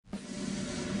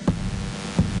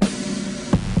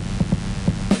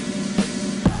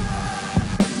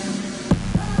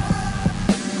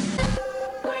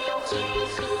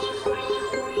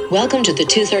Welcome to the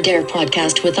Tooth or Dare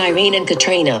podcast with Irene and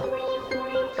Katrina.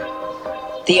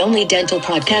 The only dental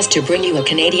podcast to bring you a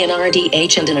Canadian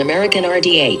RDH and an American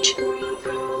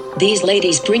RDH. These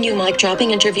ladies bring you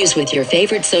mic-dropping interviews with your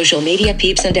favorite social media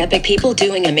peeps and epic people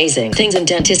doing amazing things in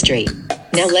dentistry.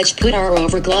 Now let's put our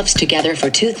over gloves together for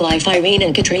Tooth Life. Irene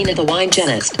and Katrina, the wine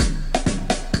genist.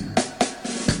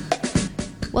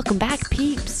 Welcome back,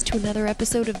 peeps, to another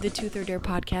episode of the Tooth or Dare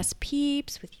podcast.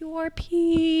 Peeps with your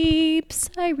peeps,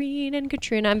 Irene and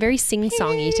Katrina. I'm very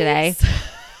sing-songy today.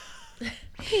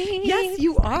 Yes,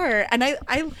 you are. And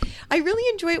I really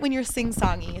enjoy it when you're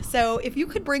sing-songy. So if you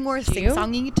could bring more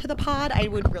sing-songy to the pod, I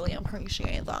would really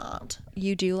appreciate that.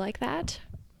 You do like that?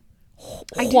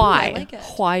 I Why? like it.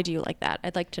 Why do you like that?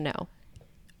 I'd like to know.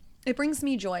 It brings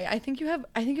me joy. I think you have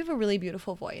a really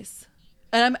beautiful voice.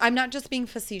 And I'm not just being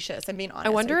facetious. I'm being honest. I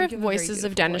wonder think if you have a very Voices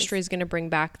of beautiful Dentistry voice. is going to bring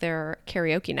back their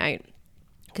karaoke night,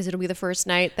 because it'll be the first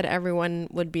night that everyone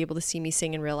would be able to see me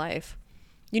sing in real life.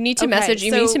 You need to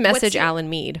message Alan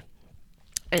Mead.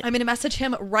 I'm going to message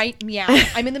him right meow.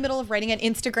 I'm in the middle of writing an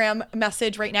Instagram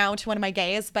message right now to one of my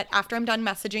gays, but after I'm done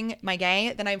messaging my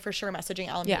gay, then I'm for sure messaging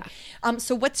Alan Yeah. Mead.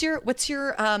 So what's your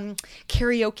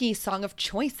karaoke song of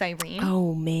choice, Irene?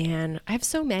 Oh man, I have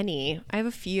so many. I have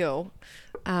a few.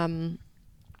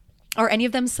 Are any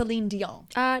of them Celine Dion?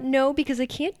 No, because I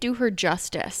can't do her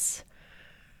justice.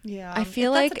 Yeah. I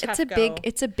feel like it's a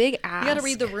big ask. You got to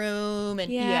read the room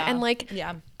and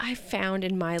yeah. I found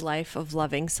in my life of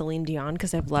loving Celine Dion,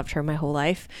 because I've loved her my whole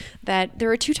life, that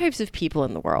there are two types of people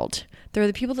in the world. There are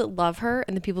the people that love her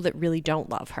and the people that really don't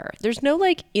love her. There's no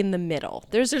like in the middle.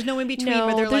 There's no in between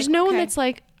where they're there's like, no one okay. that's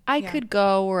like, I could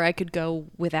go or I could go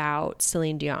without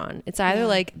Celine Dion. It's either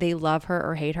like they love her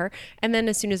or hate her. And then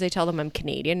as soon as I tell them I'm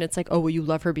Canadian, it's like, oh, well, you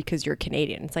love her because you're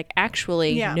Canadian. It's like,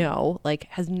 actually, no, like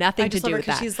has nothing to do with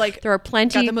that. She's like, there are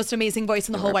plenty, got the most amazing voice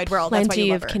in the whole wide world. That's why you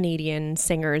plenty love of her. Canadian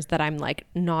singers that I'm like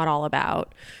not all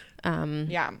about.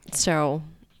 So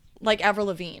Like Avril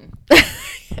Lavigne.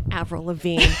 Avril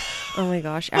Lavigne. Oh my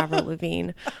gosh, Avril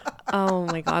Lavigne. Oh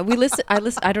my god.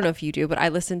 I don't know if you do, but I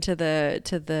listened to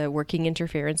the Working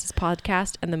Interferences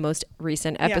podcast, and the most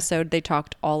recent episode they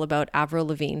talked all about Avril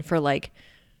Lavigne for like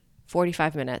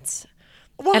 45 minutes.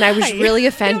 Why? And I was really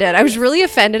offended. I was really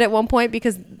offended at one point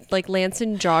because like Lance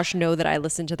and Josh know that I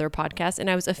listen to their podcast,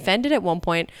 and I was offended at one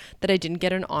point that I didn't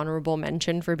get an honorable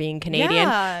mention for being Canadian.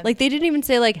 Yeah. Like they didn't even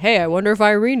say like, hey, I wonder if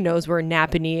Irene knows where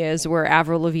Napanee is, where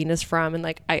Avril Lavigne is from. And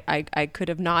like I could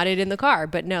have nodded in the car,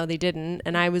 but no, they didn't.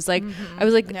 And I was like,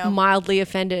 mildly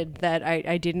offended that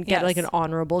I didn't get like an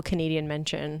honorable Canadian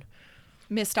mention.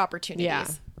 Missed opportunities. Yeah.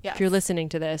 Yes. If you're listening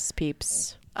to this,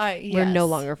 peeps, yes. we're no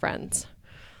longer friends.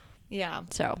 Yeah.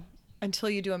 So Until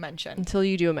you do a mention. until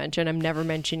you do a mention, I'm never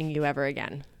mentioning you ever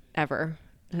again. Ever.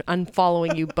 I'm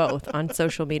unfollowing you both on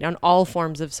social media, on all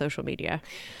forms of social media.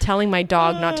 Telling my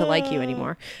dog not to like you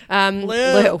anymore.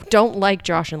 Lou, don't like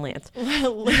Josh and Lance.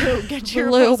 Lou, get your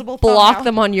Lou, opposable thumb block out.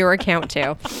 them on your account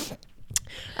too.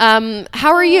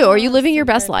 How are you? Are you living your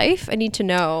best life? I need to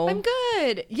know. I'm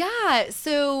good. Yeah.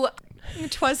 So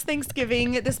it was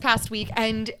Thanksgiving this past week,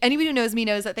 and anybody who knows me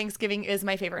knows that Thanksgiving is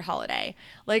my favorite holiday.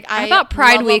 Like I thought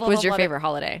Pride love, Week love, was love, your love it. favorite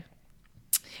holiday.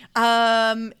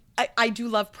 I do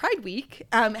love Pride Week.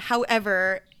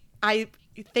 However,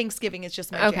 Thanksgiving is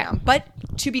just my jam. But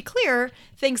to be clear,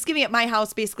 Thanksgiving at my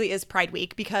house basically is Pride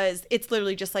Week, because it's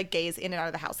literally just like gays in and out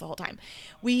of the house the whole time.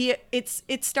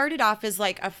 It started off as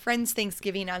like a friend's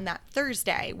Thanksgiving on that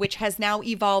Thursday, which has now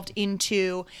evolved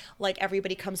into like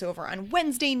everybody comes over on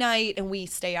Wednesday night and we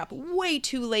stay up way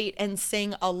too late and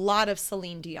sing a lot of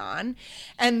Celine Dion.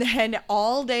 And then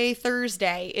all day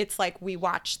Thursday, it's like we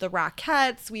watch the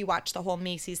Rockettes, we watch the whole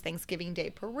Macy's Thanksgiving Day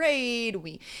Parade,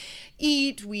 we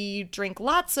eat, we drink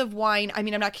lots of wine. I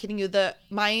mean, I'm not kidding you.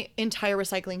 My entire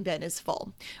recycling bin is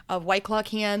full of White Claw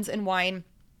cans and wine.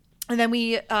 And then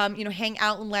we, hang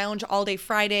out and lounge all day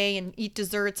Friday and eat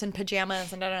desserts and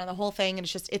pajamas and the whole thing.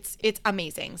 And it's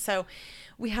amazing. So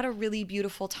we had a really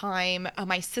beautiful time.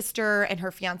 My sister and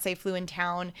her fiance flew in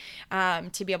town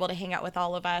to be able to hang out with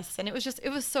all of us. And it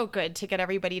was so good to get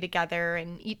everybody together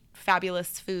and eat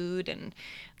fabulous food and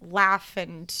laugh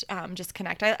and just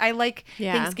connect. I like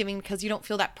Thanksgiving because you don't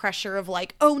feel that pressure of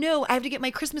like, oh no, I have to get my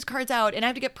Christmas cards out and I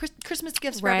have to get Christmas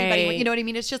gifts for everybody. You know what I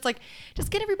mean? It's just like, just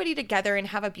get everybody together and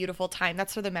have a beautiful time.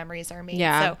 That's where the memories are made.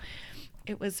 Yeah. So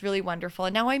it was really wonderful.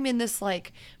 And now I'm in this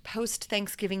like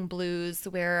post-Thanksgiving blues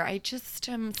where I just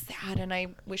am sad and I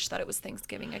wish that it was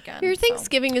Thanksgiving again. Your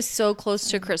Thanksgiving is so close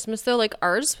to Christmas though. Like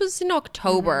ours was in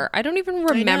October. I don't even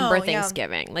remember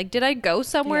Thanksgiving. Like, did I go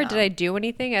somewhere? Yeah. Did I do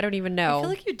anything? I don't even know. I feel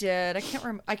like you did.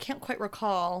 I can't quite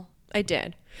recall. I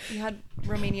did. You had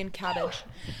Romanian cabbage.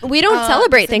 We don't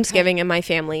celebrate same Thanksgiving in my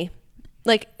family.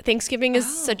 Like, Thanksgiving is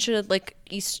such a, like,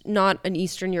 not an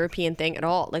Eastern European thing at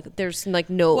all. Like, there's,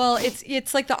 like, no... Well,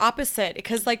 it's like the opposite.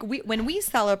 Because, like, when we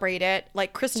celebrate it,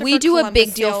 like, Christopher We do Columbus a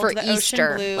big deal sailed for the ocean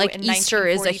Easter. blue Like, in Easter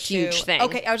is a 1942. huge thing.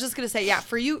 Okay, I was just going to say, yeah,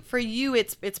 for you,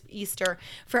 it's Easter.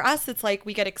 For us, it's like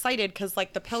we get excited because,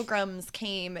 like, the Pilgrims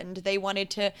came and they wanted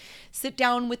to sit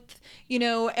down with, you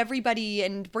know, everybody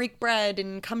and break bread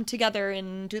and come together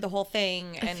and do the whole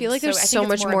thing. I feel like there's so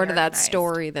much more to that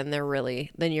story than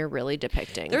you're really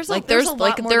depicting. There's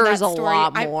a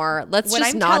lot more. Let's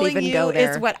just not even go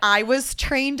there. Is what I was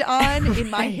trained on in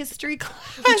my history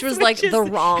class, which was like the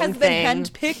wrong has thing. Been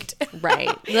handpicked.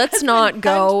 Right. Let's not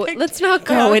go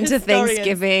into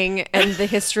Thanksgiving and the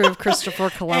history of Christopher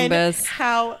Columbus.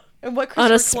 On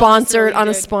a sponsored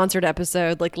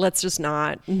episode. Like, let's just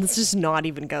not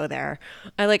even go there.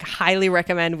 I like highly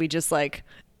recommend we just like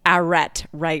arrête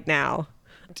right now.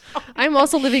 I'm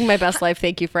also living my best life.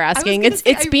 Thank you for asking. It's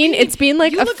been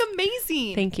like you look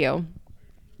amazing. Thank you.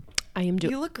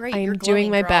 You look great. I am You're doing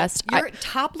my girl. best. Your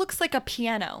top looks like a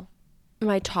piano.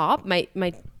 My top, my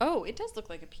oh, it does look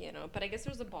like a piano, but I guess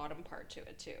there's a bottom part to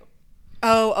it too.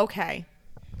 Oh, okay.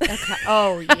 Okay.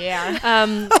 Oh, yeah.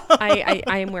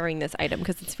 I am wearing this item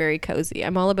because it's very cozy.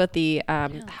 I'm all about the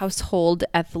household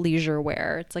athleisure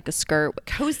wear. It's like a skirt.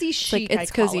 Cozy chic. It's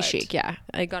cozy chic. Yeah.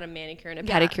 I got a manicure and a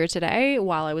pedicure today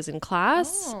while I was in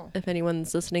class. Oh. If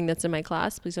anyone's listening that's in my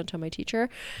class, please don't tell my teacher.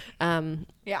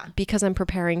 Because I'm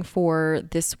preparing for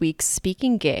this week's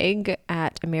speaking gig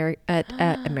at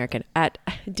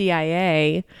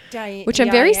DIA, which I'm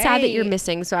very sad that you're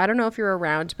missing. So I don't know if you're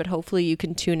around, but hopefully you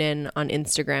can tune in on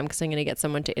Instagram because I'm going to get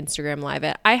someone to Instagram live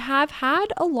it. I have had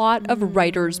a lot of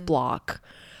writer's block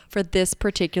for this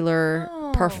particular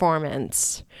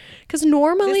performance because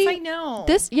normally I know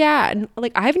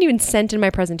like I haven't even sent in my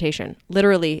presentation.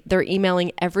 Literally, they're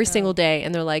emailing every single day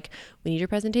and they're like, we need your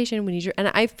presentation, and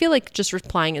I feel like just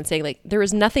replying and saying like, there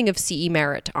is nothing of CE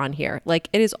merit on here. Like,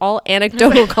 it is all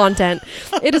anecdotal content.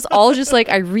 It is all just like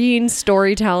Irene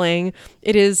storytelling.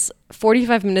 It is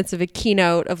 45 minutes of a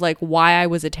keynote of like why I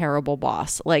was a terrible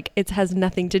boss. Like, it has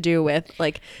nothing to do with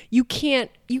like, you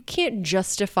can't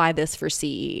justify this for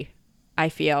CE, I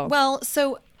feel. Well,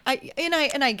 so I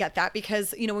get that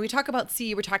because, you know, when we talk about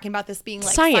CE, we're talking about this being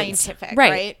like scientific,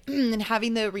 right? And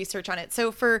having the research on it.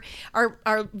 So for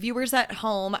our viewers at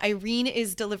home, Irene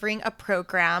is delivering a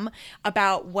program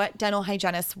about what dental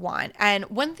hygienists want. And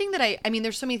one thing that I mean,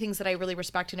 there's so many things that I really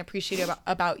respect and appreciate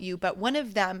about you, but one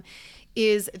of them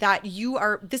is that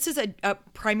this is a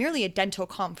primarily a dental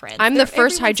conference. I'm the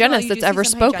first hygienist that's ever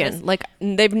spoken. Like,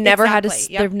 they've never had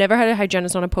they've never had a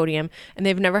hygienist on a podium, and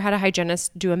they've never had a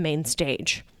hygienist do a main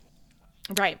stage.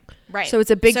 Right. So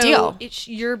it's a big deal.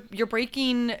 You're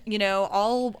breaking, you know,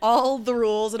 all the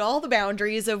rules and all the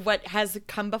boundaries of what has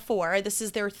come before. This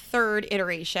is their third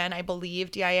iteration, I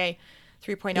believe, DIA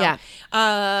 3.0.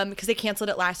 Yeah. Because they canceled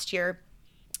it last year.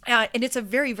 And it's a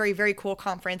very, very, very cool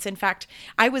conference. In fact,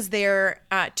 I was there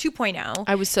 2.0.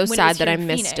 I was so sad that I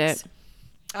missed it.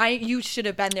 You should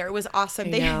have been there. It was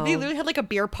awesome. They literally had like a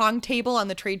beer pong table on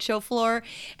the trade show floor,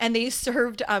 and they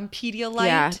served Pedialyte.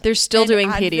 Yeah, they're still doing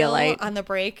Pedialyte on the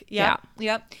break. Yep.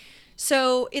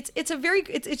 So it's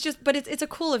a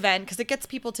cool event because it gets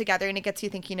people together and it gets you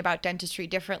thinking about dentistry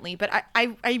differently. But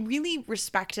I really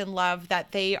respect and love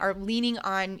that they are leaning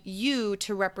on you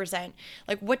to represent,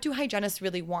 like, what do hygienists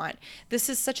really want? This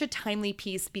is such a timely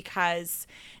piece because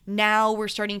now we're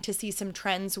starting to see some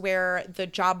trends where the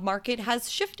job market has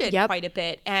shifted quite a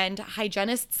bit, and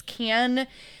hygienists can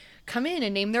come in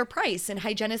and name their price, and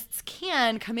hygienists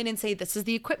can come in and say, this is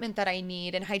the equipment that I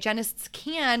need, and hygienists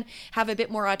can have a bit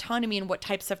more autonomy in what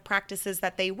types of practices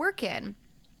that they work in.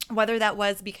 Whether that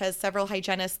was because several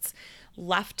hygienists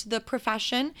left the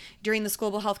profession during this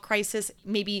global health crisis,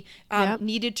 maybe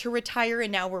needed to retire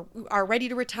and now are ready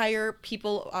to retire.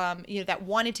 People that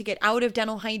wanted to get out of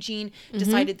dental hygiene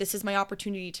decided this is my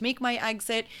opportunity to make my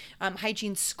exit.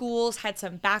 Hygiene schools had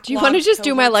some backlog. Do you want to just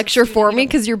do my lecture for me?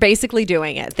 Because you're basically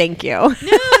doing it. Thank you.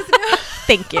 No.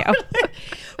 Thank you.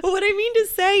 Well, what I mean to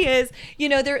say is, you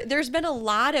know, there's been a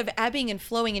lot of ebbing and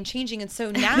flowing and changing. And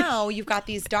so now you've got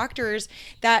these doctors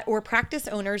or practice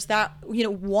owners that, you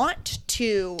know, want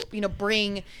to, you know,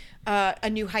 bring a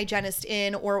new hygienist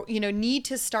in, or, you know, need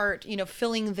to start, you know,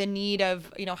 filling the need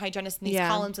of, you know, hygienists in these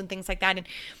columns and things like that. And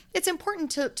it's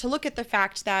important to look at the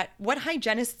fact that what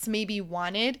hygienists maybe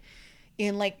wanted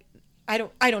in, like, I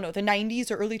don't know, the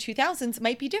 90s or early 2000s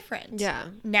might be different. Yeah.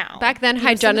 Now. Back then,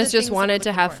 hygienists just wanted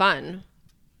to have fun.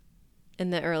 in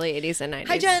the early 80s and 90s.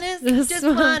 Hygienists just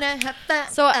wanna have fun.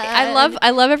 So I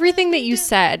love everything that you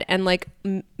said, and like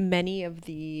many of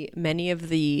the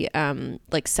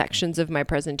like sections of my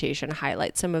presentation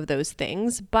highlight some of those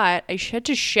things. But I had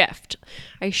to shift.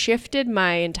 I shifted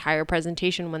my entire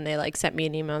presentation when they like sent me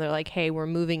an email. They're like, "Hey, we're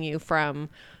moving you from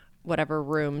whatever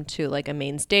room to like a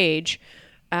main stage."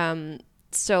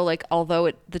 So like, although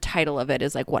the title of it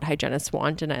is like what hygienists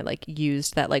want, and I like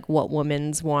used that like what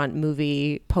women's want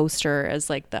movie poster as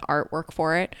like the artwork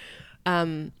for it.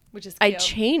 Which is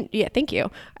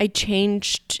cute. I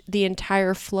changed the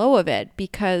entire flow of it,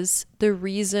 because the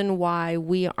reason why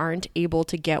we aren't able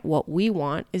to get what we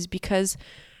want is because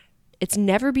it's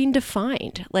never been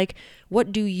defined. Like,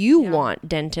 what do you want,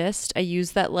 dentist? I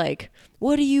use that like,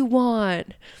 what do you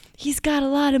want? He's got a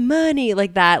lot of money,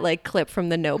 like that, like clip from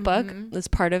The Notebook is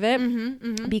part of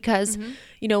it, because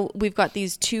you know, we've got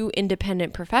these two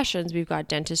independent professions. We've got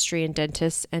dentistry and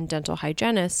dentists and dental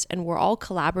hygienists, and we're all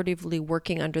collaboratively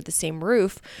working under the same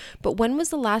roof. But when was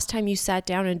the last time you sat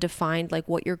down and defined like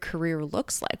what your career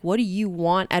looks like? What do you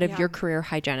want out of your career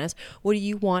hygienist? What do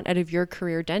you want out of your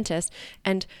career dentist?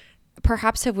 And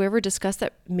perhaps have we ever discussed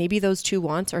that maybe those two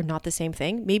wants are not the same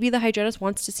thing? Maybe the hygienist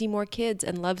wants to see more kids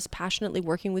and loves passionately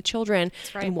working with children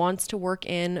and wants to work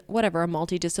in whatever, a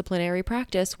multidisciplinary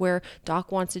practice where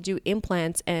doc wants to do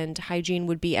implants and hygiene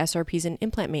would be SRPs and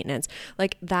implant maintenance.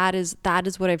 Like that is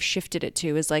what I've shifted it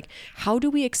to, is like, how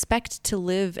do we expect to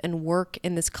live and work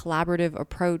in this collaborative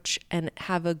approach and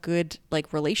have a good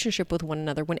like relationship with one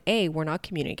another when A, we're not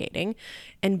communicating,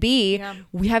 and B,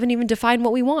 we haven't even defined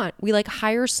what we want. We like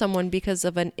hire someone because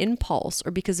of an impulse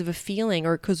or because of a feeling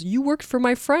or because you worked for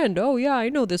my friend. Oh yeah, I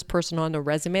know this person on the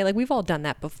resume. Like we've all done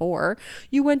that before.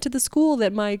 You went to the school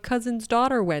that my cousin's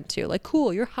daughter went to. Like,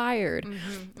 cool, you're hired.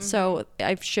 So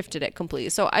I've shifted it completely.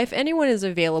 So if anyone is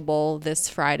available this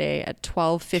Friday at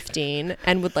 12:15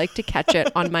 and would like to catch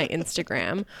it on my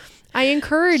Instagram, I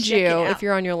encourage you, if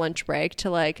you're on your lunch break, to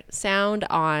like sound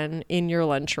on in your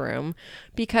lunchroom,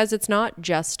 because it's not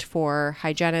just for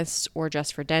hygienists or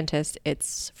just for dentists,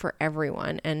 it's for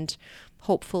everyone. And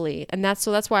hopefully, and that's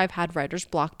why I've had writer's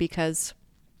block, because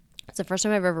it's the first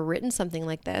time I've ever written something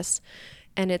like this.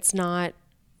 And it's not,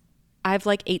 I have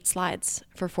like 8 slides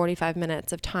for 45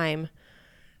 minutes of time.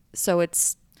 So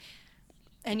it's,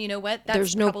 and you know what? That's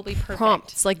there's no probably perfect.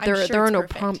 Prompts. Like there are no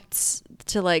perfect. prompts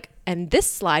to like, and this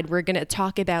slide, we're going to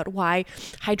talk about why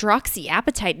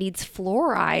hydroxyapatite needs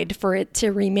fluoride for it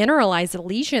to remineralize a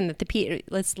lesion that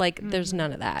it's like, there's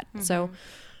none of that. So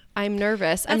I'm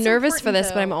nervous. I'm nervous for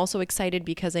this, but I'm also excited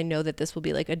because I know that this will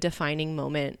be like a defining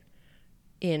moment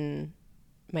in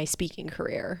my speaking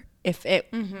career. If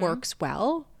it works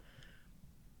well,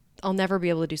 I'll never be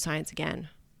able to do science again.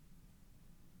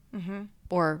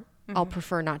 Or I'll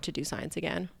prefer not to do science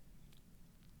again.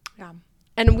 Yeah.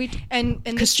 And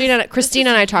Christina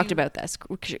and I talked about this.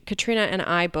 Katrina and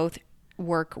I both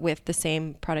work with the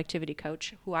same productivity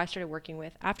coach who I started working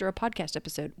with after a podcast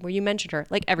episode where you mentioned her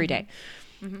like every day.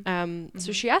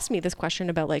 So she asked me this question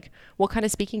about like, what kind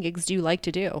of speaking gigs do you like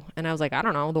to do? And I was like, I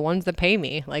don't know, the ones that pay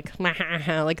me, like the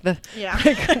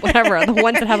like, whatever, the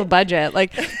ones that have a budget,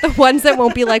 like the ones that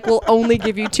won't be like, we'll only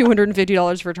give you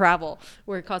 $250 for travel,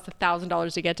 where it costs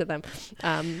 $1,000 to get to them.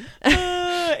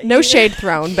 No shade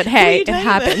thrown, but hey, it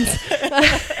happens.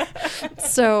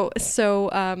 So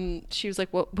she was like,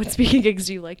 what speaking gigs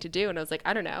do you like to do? And I was like,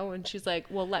 I don't know. And she's like,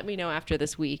 well, let me know after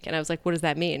this week. And I was like, what does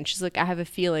that mean? She's like, I have a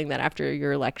feeling that after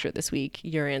your lecture this week,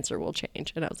 your answer will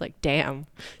change. And I was like, damn,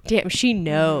 she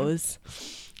knows.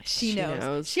 She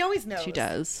knows. She always knows. She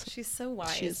does. She's so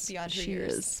wise beyond her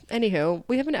years. Anywho,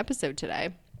 we have an episode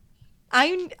today.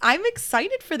 I'm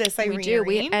excited for this, Irene.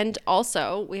 We do. And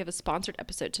also, we have a sponsored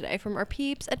episode today from our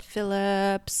peeps at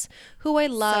Philips, who I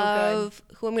love,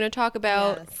 who I'm going to talk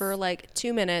about for like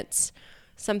 2 minutes,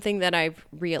 something that I've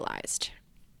realized.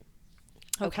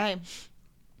 Okay.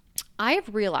 I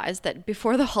have realized that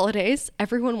before the holidays,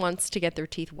 everyone wants to get their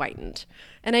teeth whitened.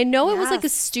 And I know it was like a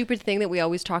stupid thing that we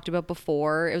always talked about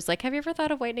before. It was like, have you ever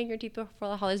thought of whitening your teeth before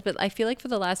the holidays? But I feel like for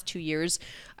the last 2 years,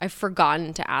 I've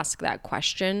forgotten to ask that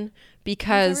question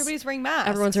because everybody's wearing masks.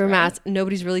 Everyone's wearing masks.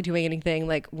 Nobody's really doing anything.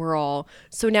 Like we're all.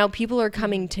 So now people are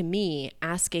coming to me,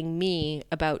 asking me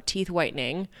about teeth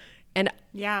whitening. And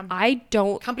I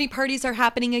don't. Company parties are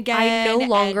happening again. I no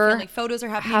longer like photos are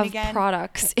happening again. Have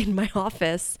products in my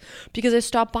office because I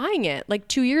stopped buying it. Like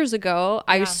 2 years ago,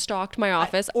 I stocked my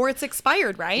office. Or it's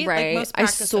expired, right? Right. Like most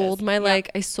practices. I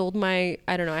sold my,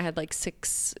 I don't know, I had like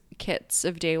 6 kits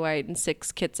of day white and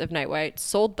 6 kits of night white.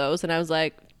 Sold those and I was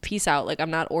like, peace out. Like,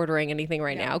 I'm not ordering anything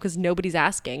right now because nobody's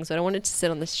asking. So I don't want it to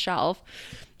sit on this shelf.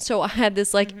 So I had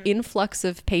this like influx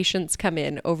of patients come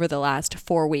in over the last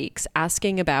 4 weeks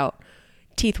asking about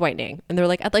teeth whitening. And they're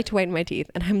like, I'd like to whiten my teeth.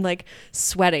 And I'm like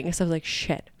sweating. So I was like,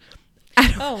 shit.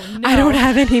 I don't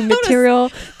have any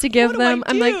material to give them.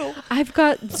 I'm like, I've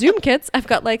got Zoom kits. I've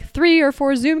got like 3 or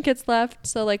 4 Zoom kits left.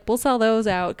 So like, we'll sell those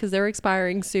out because they're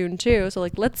expiring soon too. So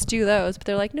like, let's do those. But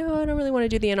they're like, no, I don't really want to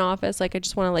do the in-office. Like, I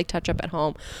just want to like touch up at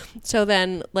home. So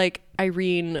then like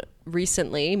Irene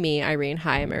recently,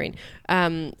 hi, I'm Irene.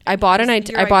 I bought an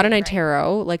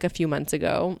iTero like a few months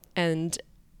ago, and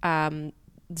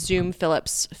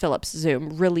Philips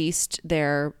Zoom released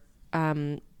their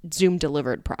Zoom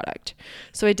delivered product.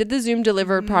 So I did the Zoom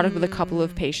delivered product with a couple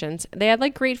of patients. They had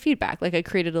like great feedback. Like, I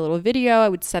created a little video. I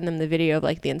would send them the video of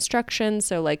like the instructions.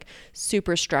 So like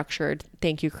super structured.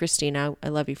 Thank you, Christina. I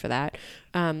love you for that.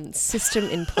 System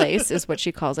in place is what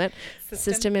she calls it.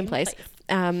 System in place.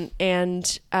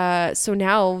 So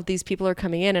now these people are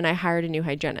coming in, and I hired a new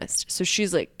hygienist. So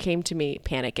she's like, came to me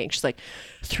panicking. She's like,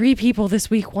 3 people this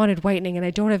week wanted whitening and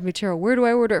I don't have material. Where do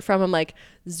I order it from? I'm like,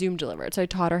 Zoom delivered. So I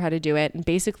taught her how to do it. And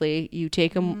basically you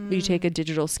take a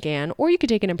digital scan, or you could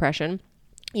take an impression.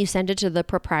 You send it to the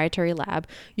proprietary lab.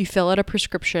 You fill out a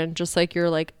prescription, just like you're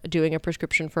like doing a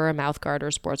prescription for a mouth guard or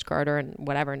a sports guard or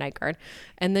whatever, night guard,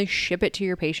 and they ship it to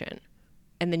your patient.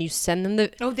 And then you send them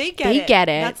they get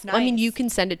it. That's nice. I mean, you can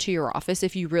send it to your office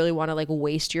if you really want to like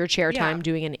waste your chair time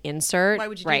doing an insert. Why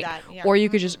would you do that? Yeah. Or you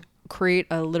could just create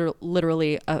a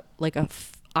literally a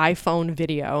iPhone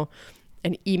video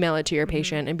and email it to your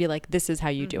patient and be like, this is how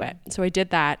you do it. So I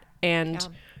did that, and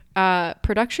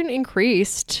production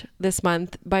increased this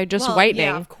month by just whitening.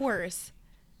 Yeah, of course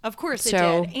it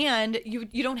did. And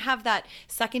you don't have that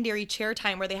secondary chair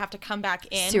time where they have to come back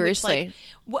in. Seriously.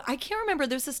 I can't remember.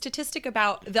 There's a statistic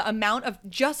about the amount of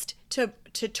just to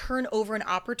turn over an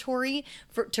operatory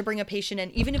to bring a patient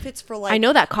in, even if it's for like, I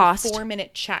know that cost. a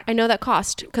 4-minute check. I know that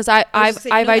cost because I've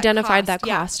identified that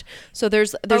cost. So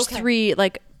there's 3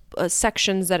 like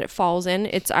sections that it falls in.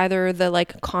 It's either the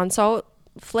like consult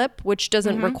flip, which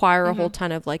doesn't require a whole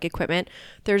ton of like equipment.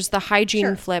 There's the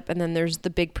hygiene flip, and then there's the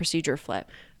big procedure flip.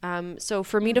 So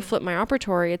for me to flip my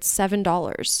operatory, it's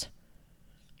 $7.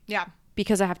 Yeah.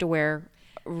 Because I have to wear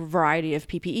a variety of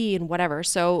PPE and whatever.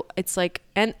 So it's like,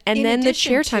 and then the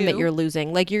chair time that you're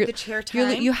losing, like the chair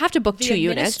time, you have to book 2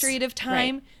 units. Administrative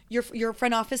time. Right. Your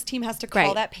front office team has to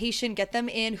call that patient, get them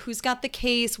in. Who's got the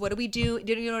case? What do we do?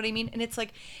 You know what I mean? And it's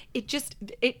like,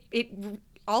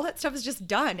 all that stuff is just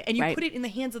done, and you put it in the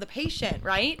hands of the patient,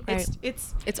 right?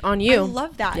 It's on you. I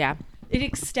love that. Yeah. It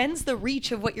extends the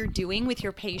reach of what you're doing with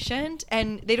your patient,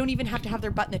 and they don't even have to have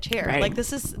their butt in the chair. Right. Like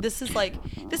this is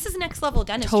next level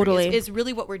dentistry. Totally. Is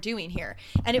really what we're doing here,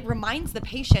 and it reminds the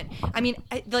patient. I mean,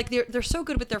 they're so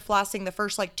good with their flossing the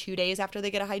first like 2 days after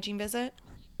they get a hygiene visit.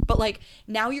 But like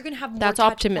now you're gonna have more. That's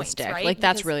optimistic. Points, right? Like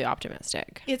that's really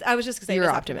optimistic. I was just gonna say you're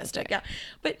optimistic. Yeah,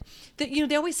 but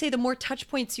they always say the more touch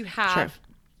points you have. Sure.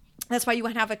 That's why you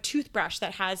want to have a toothbrush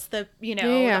that has the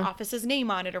the office's name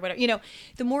on it or whatever.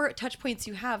 The more touch points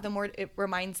you have, the more it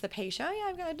reminds the patient, oh yeah,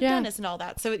 I've got a dentist and all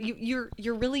that. So you're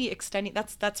really extending.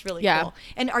 That's really cool.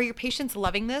 And are your patients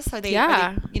loving this? Are they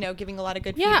giving a lot of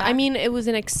good feedback? I mean, it was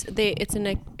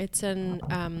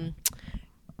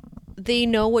they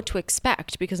know what to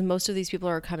expect because most of these people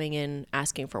are coming in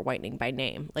asking for whitening by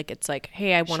name. Like, it's like,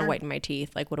 hey, I want to whiten my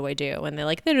teeth. Like, what do I do? And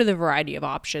they know the variety of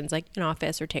options, like in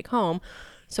office or take home.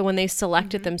 So when they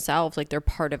select it themselves, like they're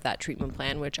part of that treatment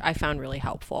plan, which I found really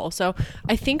helpful. So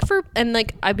I think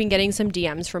I've been getting some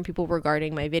DMs from people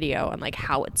regarding my video and like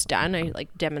how it's done. I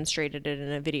like demonstrated it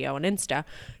in a video on Insta.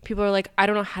 People are like, I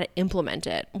don't know how to implement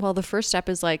it. Well, the first step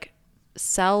is like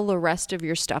sell the rest of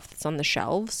your stuff that's on the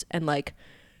shelves, and like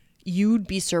you'd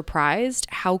be surprised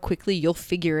how quickly you'll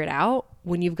figure it out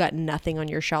when you've got nothing on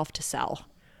your shelf to sell.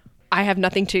 I have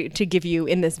nothing to give you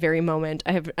in this very moment.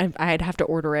 I'd have to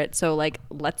order it. So like,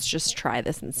 let's just try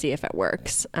this and see if it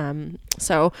works.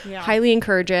 Highly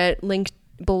encourage it. Link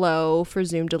below for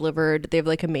Zoom delivered. They have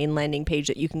like a main landing page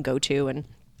that you can go to and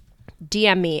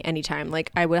DM me anytime. Like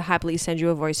I would happily send you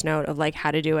a voice note of like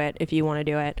how to do it if you want to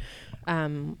do it.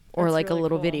 Or like really a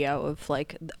little video of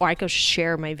like, or I could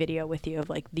share my video with you of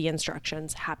like the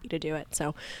instructions. Happy to do it.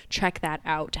 So check that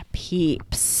out,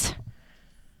 peeps.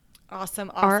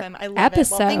 Awesome. I love it.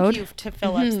 Well, thank you to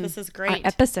Philips. This is great. Our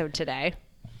episode today.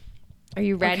 Are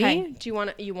you ready? Okay. Do you want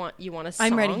a song?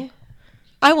 I'm ready.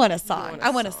 I want a song.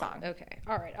 I want a song. Okay.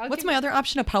 All right. What's my other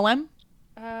option? A poem?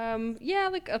 Yeah,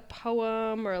 like a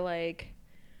poem or like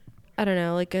I don't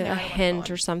know, like No, a I don't wanna go hint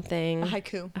on. or something. A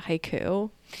haiku. A haiku.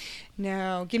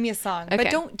 No, give me a song. Okay.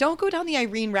 But don't go down the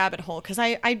Irene rabbit hole because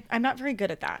I'm not very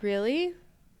good at that. Really?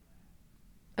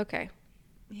 Okay.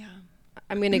 Yeah.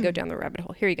 I'm going to go down the rabbit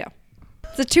hole. Here you go.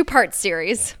 It's a 2-part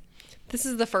series. This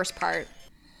is the first part.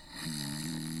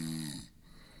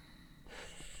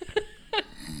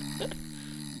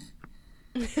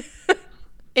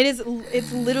 It's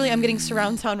literally, I'm getting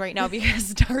surround sound right now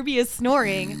because Darby is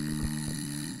snoring.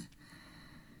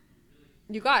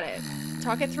 You got it.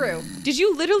 Talk it through. Did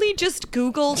you literally just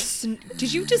Google,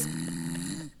 did you just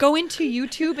go into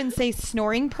YouTube and say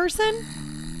snoring person?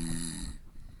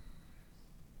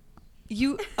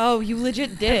 You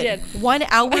legit did. did. 1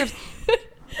 hour of,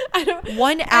 I don't.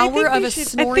 1 hour of a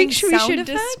snoring we sound should effect?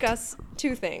 discuss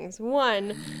 2 things.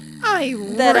 One,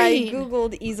 Irene. that I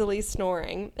Googled easily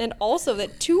snoring, and also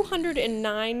that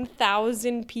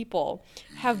 209,000 people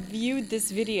have viewed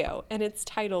this video, and it's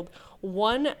titled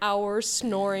 1 hour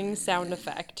snoring sound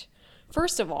effect.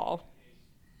 First of all,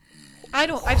 I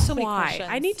have so many why? questions.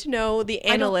 I need to know the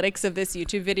don't- analytics of this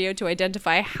YouTube video to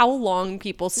identify how long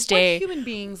people stay. What human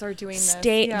beings are doing this?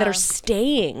 That are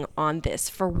staying on this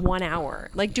for 1 hour.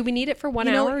 Like, do we need it for 1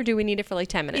 You know, hour, or do we need it for like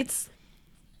 10 minutes? It's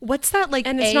what's that like?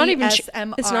 And it's not even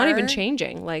ASMR? it's not even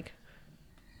changing. Like,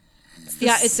 it's the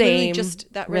Yeah, it's literally same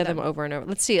just that rhythm rhythm. over and over.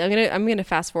 Let's see. I'm gonna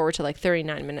fast forward to like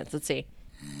 39 minutes. Let's see.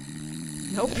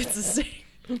 Nope, it's the same.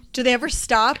 Do they ever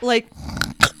stop like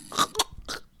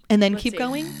and then Let's keep see.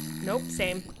 going? Nope,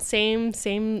 same. So,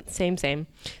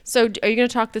 are you gonna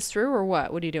talk this through, or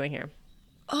what? What are you doing here?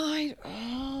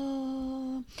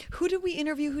 Who did we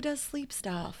interview who does sleep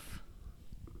stuff?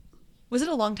 Was it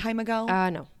a long time ago?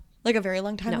 No. Like a very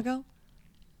long time No. ago?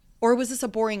 Or was this a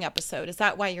boring episode? Is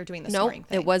that why you're doing the Nope, snoring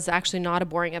thing? it was actually not a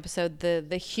boring episode.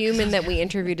 The human that we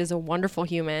interviewed is a wonderful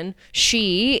human.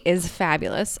 She is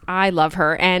fabulous. I love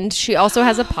her, and she also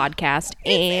has a podcast.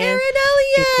 And Erin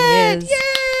Elliott! It is. Yay!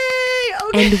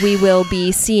 Okay. And we will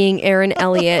be seeing Erin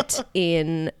Elliott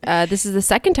in. This is the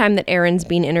second time that Erin's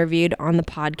been interviewed on the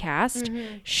podcast.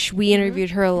 We interviewed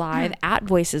her live at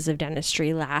Voices of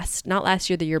Dentistry not last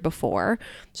year, the year before.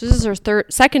 So this is her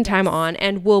second time on,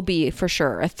 and will be for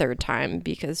sure a third time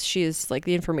because she is like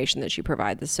the information that she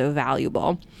provides is so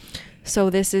valuable. So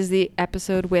this is the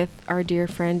episode with our dear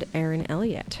friend Erin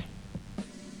Elliott.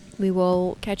 We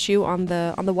will catch you on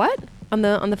the what? On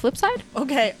the flip side?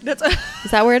 Okay, that's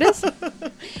Is that where it is?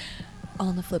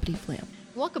 on the flippity flip.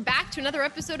 Welcome back to another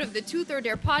episode of the Two Third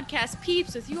Air Podcast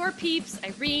Peeps with your peeps,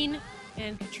 Irene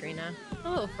and Katrina.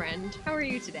 Hello, friend. How are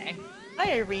you today?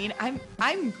 Hi Irene.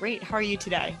 I'm great. How are you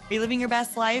today? Are you living your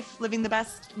best life? Living the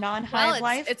best non-hive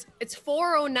life? It's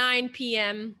 4:09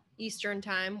 p.m. Eastern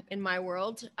time in my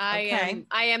world. I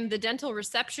am the dental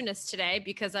receptionist today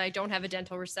because I don't have a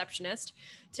dental receptionist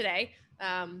today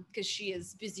because she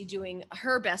is busy doing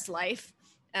her best life.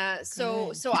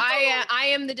 So I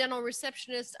am the dental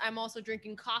receptionist. I'm also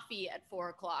drinking coffee at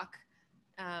 4:00.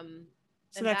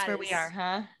 So that's where we are,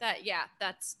 huh?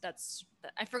 That's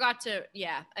I forgot to,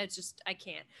 I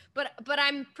can't. But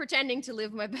I'm pretending to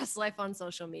live my best life on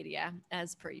social media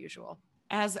as per usual.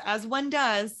 As one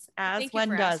does. Thank you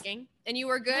for asking. And you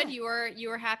were good? Yeah. You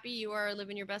were happy? You are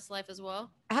living your best life as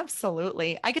well?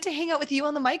 Absolutely. I get to hang out with you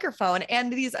on the microphone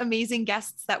and these amazing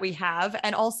guests that we have.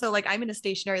 And also like I'm in a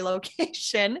stationary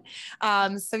location.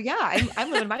 So yeah,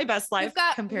 I'm living my best life.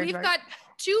 We've got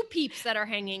 2 peeps that are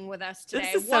hanging with us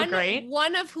today. This is so great.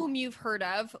 One of whom you've heard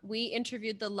of. We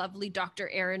interviewed the lovely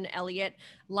Dr. Erin Elliott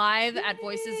live at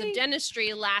Voices of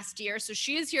Dentistry last year. So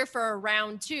she is here for a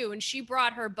round 2 and she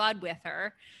brought her bud with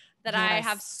her that I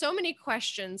have so many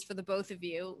questions for the both of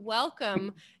you.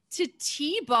 Welcome to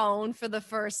T-Bone for the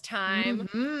first time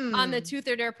on the Two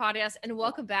Third Air podcast. And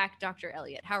welcome back, Dr.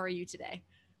 Elliott. How are you today?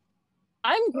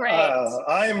 I'm great.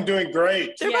 I am doing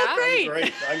great. They're both great.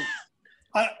 I'm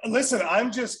great. Listen,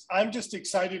 I'm just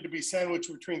excited to be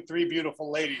sandwiched between 3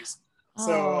 beautiful ladies.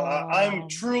 So I'm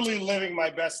truly living my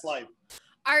best life.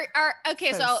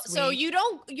 Okay, so you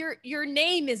don't your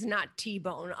name is not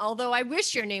T-Bone, although I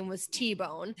wish your name was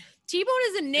T-Bone. T-Bone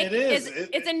is a nick.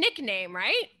 It's a nickname,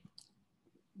 right?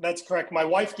 That's correct. My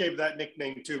wife gave that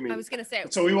nickname to me. I was gonna say.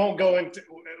 So we won't go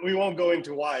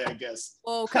into why, I guess.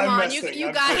 Oh, come on, you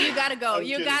gotta go. I'm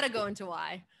kidding. Gotta go into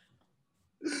why.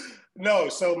 No,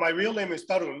 so my real name is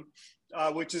Tarun,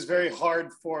 which is very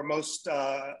hard for most.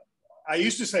 I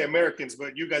used to say Americans,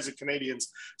 but you guys are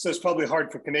Canadians, so it's probably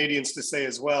hard for Canadians to say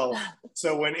as well.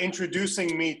 So when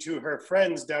introducing me to her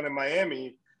friends down in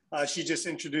Miami, she just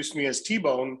introduced me as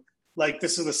T-Bone. Like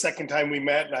this is the second time we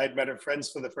met, and I had met her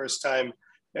friends for the first time.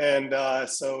 And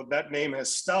so that name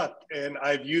has stuck, and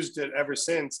I've used it ever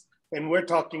since. And we're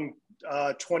talking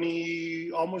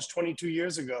almost 22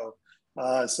 years ago.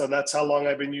 So that's how long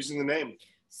I've been using the name.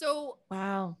 So,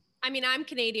 wow. I mean, I'm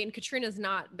Canadian. Katrina's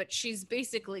not, but she's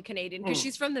basically Canadian because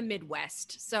she's from the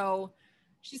Midwest. So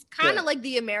she's kind of like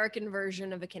the American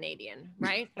version of a Canadian,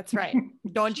 right? That's right.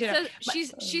 Don't you know?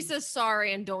 She says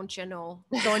sorry and don't you know.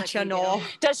 Don't you know?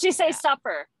 Does she say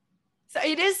supper? So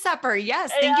it is supper.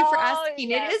 Yes. Thank you for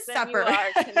asking. Yes, it is supper. You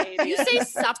are Canadian. You say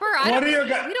supper?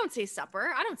 We don't say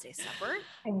supper. I don't say supper.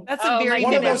 That's a very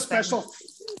one of those thing. special.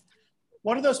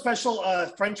 What are those special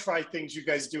French fry things you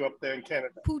guys do up there in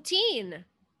Canada? Poutine.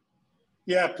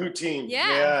 Yeah, poutine.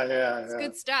 Yeah. It's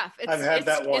good stuff. I've had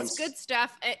that once. It's good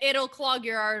stuff. It'll clog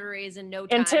your arteries in no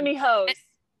time. And Timmy Ho's.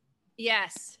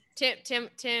 Yes. Tim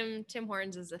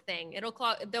Hortons is a thing.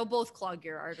 They'll both clog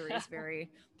your arteries very,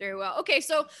 very well. Okay.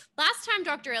 So last time,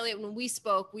 Dr. Elliott, when we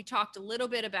spoke, we talked a little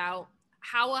bit about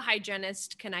how a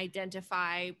hygienist can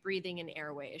identify breathing and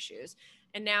airway issues.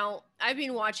 And now I've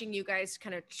been watching you guys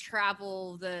kind of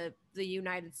travel the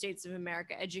United States of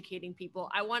America, educating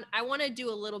people. I want to do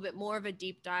a little bit more of a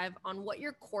deep dive on what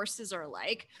your courses are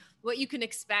like, what you can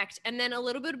expect, and then a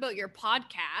little bit about your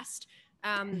podcast.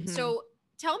 So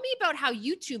tell me about how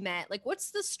you two met. Like,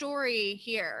 what's the story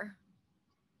here?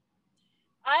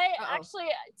 Actually,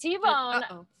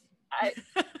 T-Bone.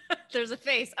 There's a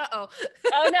face. Oh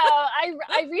no,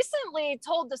 I recently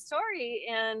told the story,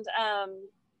 and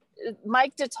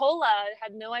Mike DeTola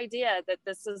had no idea that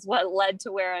this is what led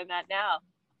to where I'm at now.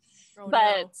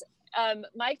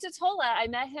 Mike DeTola, I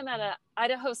met him at an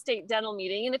Idaho State dental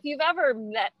meeting. And if you've ever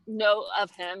know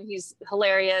of him, he's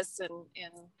hilarious and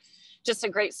just a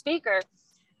great speaker.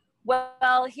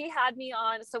 Well, he had me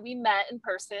on, so we met in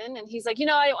person, and he's like,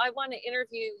 I want to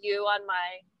interview you on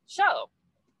my show.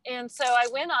 And so I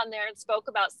went on there and spoke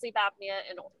about sleep apnea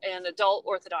and adult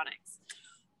orthodontics.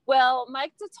 Well,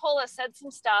 Mike DeTola said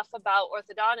some stuff about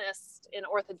orthodontists and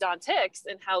orthodontics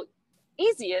and how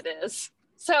easy it is.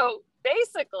 So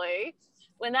basically,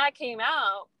 when that came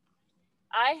out,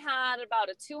 I had about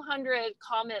a 200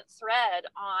 comment thread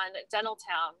on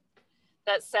Dentaltown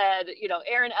that said,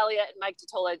 Aaron Elliott and Mike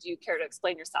DeTola, do you care to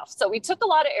explain yourself? So we took a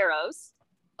lot of arrows.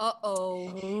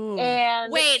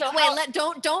 And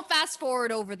don't fast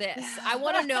forward over this. I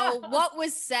want to know what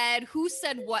was said, who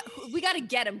said what. We got to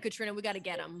get him, Katrina. We got to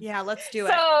get him. Yeah, let's do it.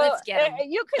 Let's get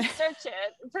him. You could search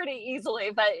it pretty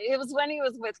easily, but it was when he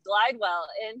was with Glidewell,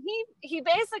 and he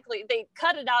basically, they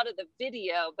cut it out of the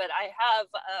video, but I have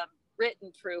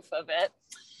written proof of it.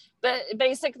 But it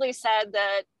basically said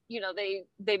that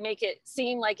they make it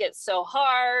seem like it's so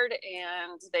hard,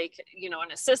 and they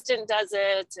an assistant does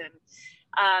it, and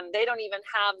they don't even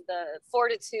have the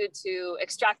fortitude to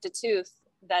extract a tooth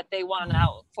that they want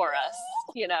out for us,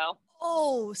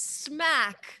 Oh,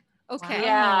 smack. Okay.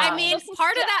 Yeah. I mean,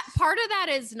 part of that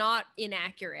is not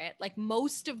inaccurate. Like,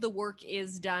 most of the work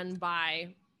is done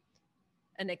by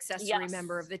an accessory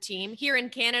member of the team. Here in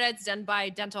Canada, it's done by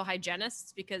dental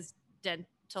hygienists because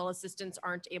dental assistants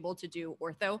aren't able to do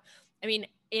ortho. I mean,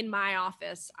 in my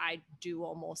office, I do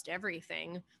almost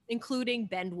everything, including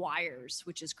bend wires,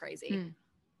 which is crazy.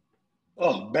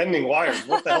 Oh, bending wires.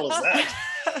 What the hell is that?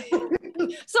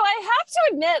 So I have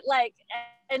to admit, like,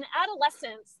 in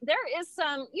adolescence, there is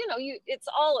some, it's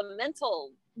all a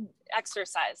mental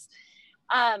exercise.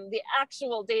 The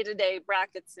actual day-to-day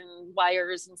brackets and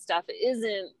wires and stuff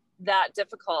isn't that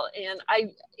difficult. And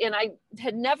I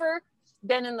had never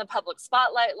been in the public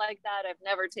spotlight like that. I've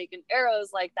never taken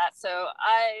arrows like that. So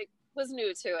I was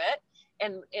new to it.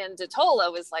 And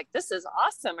DeTola was like, this is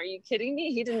awesome. Are you kidding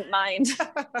me? He didn't mind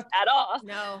at all.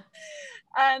 No.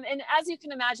 And as you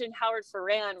can imagine, Howard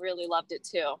Ferran really loved it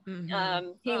too.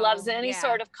 He loves any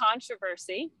sort of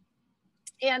controversy.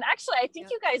 And actually, I think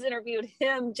you guys interviewed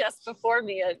him just before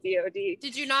me at VOD.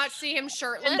 Did you not see him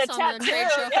shirtless on the trade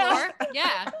show floor?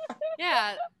 Yeah.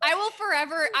 I will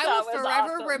forever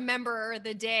awesome. Remember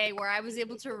the day where I was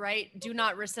able to write "Do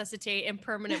not resuscitate" in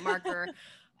permanent marker.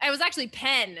 It was actually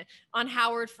pen on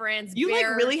Howard Ferran's. You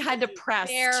really had to press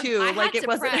too. It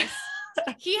wasn't.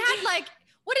 He had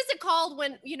what is it called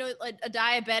when a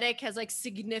diabetic has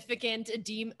significant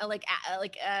edema,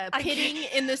 pitting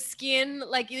in the skin,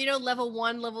 level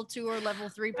 1, level 2, or level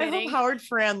 3 pitting. I hope Howard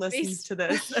Ferran listens to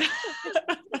this.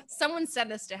 Someone send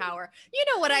this to Howard. You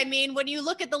know what I mean? When you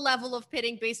look at the level of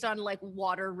pitting based on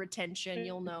water retention,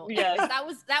 you'll know. Yes.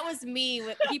 That was me.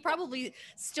 He probably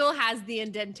still has the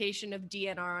indentation of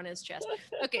DNR on his chest.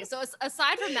 Okay, so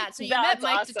aside from that, so you met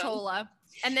Mike DeTola,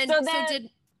 and then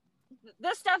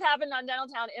this stuff happened on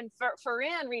Dentaltown, and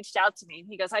Ferran reached out to me.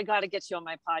 He goes, I got to get you on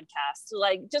my podcast.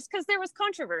 Just because there was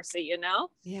controversy,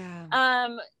 Yeah.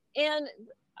 And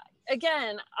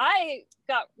again, I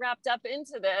got wrapped up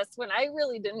into this when I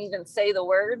really didn't even say the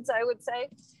words, I would say.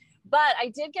 But I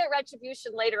did get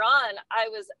retribution later on.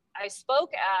 I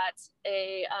spoke at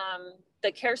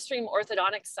the Carestream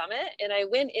Orthodontic Summit, and I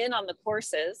went in on the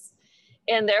courses,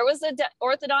 and there was a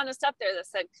orthodontist up there that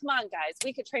said, "Come on, guys,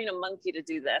 we could train a monkey to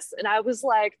do this." And I was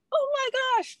like, "Oh my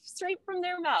gosh!" Straight from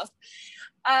their mouth.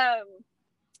 Wow.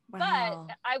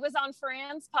 But I was on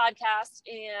Ferran's podcast,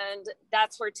 and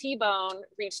that's where T-Bone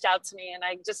reached out to me. And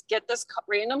I just get this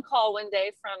random call one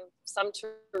day from some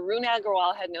Tarun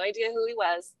Agarwal, had no idea who he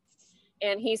was.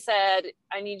 And he said,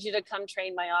 "I need you to come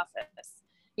train my office."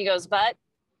 He goes, "But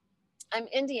I'm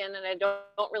Indian and I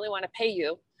don't really want to pay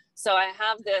you. So I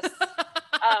have this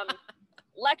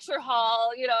lecture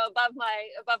hall, above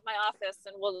my office,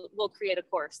 and we'll create a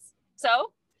course."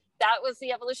 So that was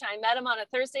the evolution. I met him on a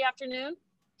Thursday afternoon.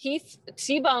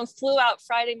 T-Bone flew out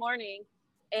Friday morning,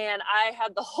 and I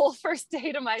had the whole first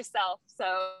day to myself.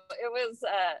 So it was,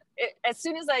 as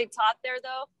soon as I taught there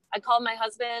though, I called my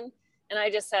husband and I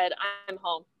just said, "I'm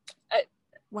home."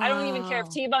 Wow. I don't even care if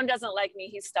T-Bone doesn't like me.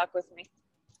 He's stuck with me.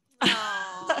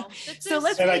 Oh,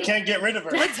 I can't get rid of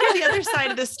her. Let's hear the other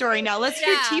side of the story now. Let's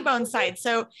hear T-Bone's side.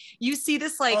 So you see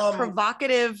this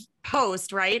provocative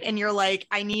post, right? And you're like,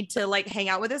 "I need to hang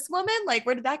out with this woman." Like,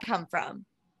 where did that come from?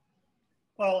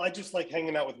 Well, I just like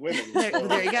hanging out with women.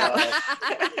 There you go.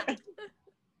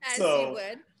 As you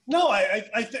would. No,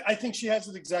 I think she has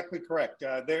it exactly correct.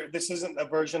 This isn't a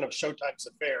version of Showtime's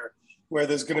Affair where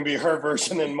there's going to be her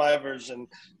version and my version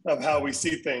of how we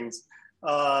see things.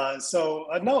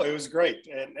 No, it was great.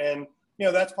 And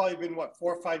that's probably been 4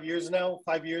 or 5 years now,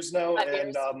 5 years now. 5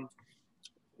 years.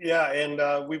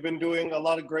 And we've been doing a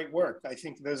lot of great work. I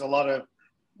think there's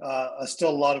still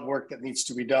a lot of work that needs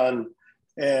to be done.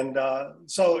 And I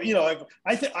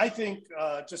think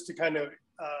just to kind of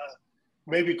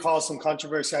maybe cause some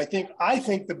controversy, I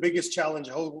think the biggest challenge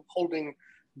holding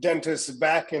dentists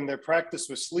back in their practice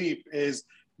with sleep is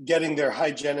getting their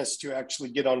hygienists to actually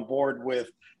get on board with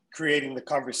creating the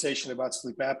conversation about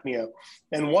sleep apnea.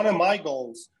 And one of my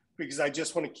goals, because I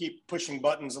just want to keep pushing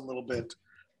buttons a little bit,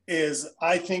 is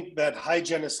I think that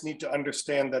hygienists need to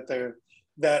understand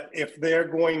that if they're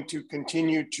going to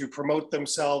continue to promote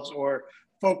themselves or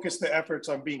focus their efforts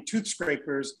on being tooth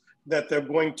scrapers, that they're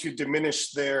going to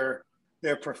diminish their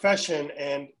profession,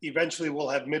 and eventually we'll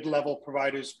have mid-level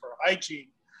providers for hygiene,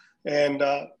 and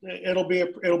it'll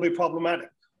be problematic.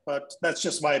 But that's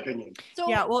just my opinion. So,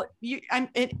 yeah, well,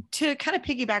 to kind of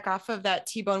piggyback off of that,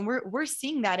 T-Bone, we're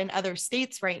seeing that in other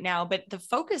states right now, but the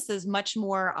focus is much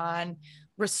more on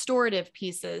restorative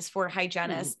pieces for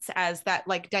hygienists as that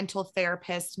dental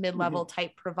therapist, mid-level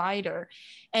type provider.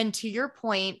 And to your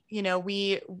point,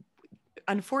 we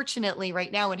unfortunately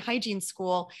right now in hygiene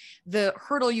school, the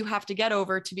hurdle you have to get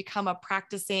over to become a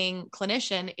practicing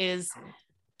clinician is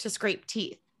to scrape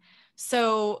teeth.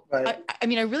 So, right. I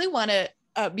really want to,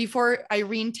 before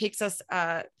Irene takes us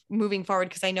moving forward,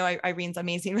 because I know Irene's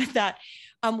amazing with that.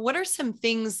 What are some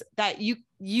things that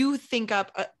you think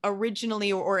up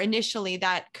originally or initially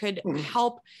that could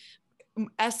help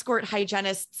escort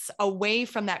hygienists away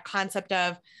from that concept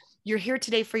of you're here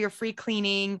today for your free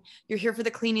cleaning, you're here for the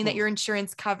cleaning that your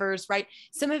insurance covers, right?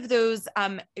 Some of those,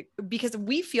 because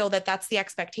we feel that that's the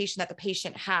expectation that the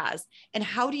patient has. And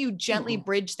how do you gently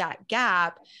bridge that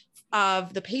gap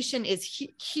of the patient is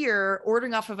here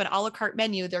ordering off of an a la carte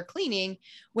menu, they're cleaning,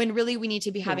 when really we need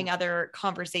to be having other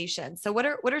conversations. So what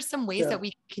are some ways that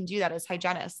we can do that as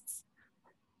hygienists?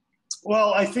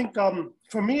 Well, I think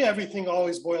for me, everything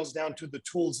always boils down to the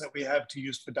tools that we have to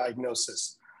use for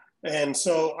diagnosis. And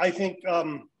so I think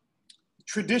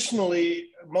traditionally,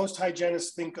 most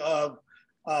hygienists think of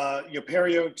your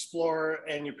Perio Explorer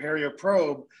and your Perio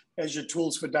Probe as your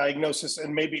tools for diagnosis,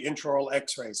 and maybe intraoral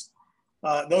x-rays.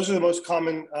 Those are the most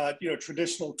common,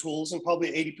 traditional tools, and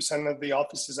probably 80% of the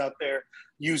offices out there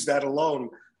use that alone.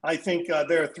 I think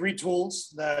there are 3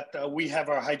 tools that we have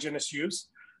our hygienists use.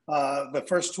 The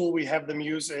first tool we have them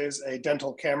use is a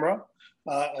dental camera.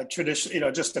 A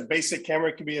traditional, just a basic camera.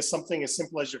 It could be something as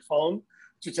simple as your phone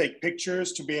to take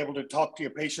pictures, to be able to talk to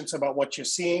your patients about what you're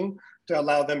seeing, to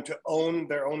allow them to own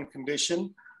their own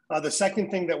condition. The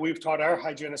second thing that we've taught our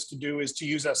hygienists to do is to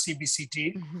use our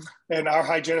CBCT. And our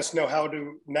hygienists know how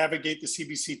to navigate the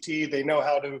CBCT. They know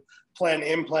how to plan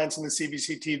implants in the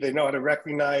CBCT. They know how to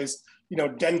recognize,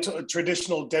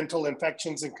 traditional dental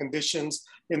infections and conditions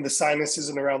in the sinuses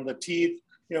and around the teeth.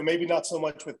 Maybe not so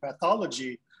much with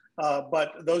pathology,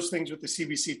 but those things with the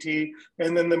CBCT.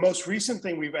 And then the most recent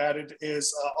thing we've added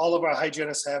is all of our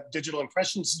hygienists have digital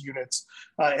impressions units,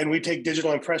 and we take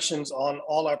digital impressions on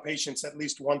all our patients at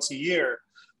least once a year.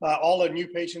 all our new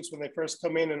patients when they first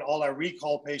come in, and all our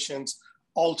recall patients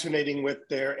alternating with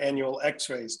their annual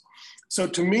x-rays. So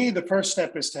to me, the first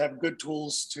step is to have good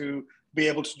tools to be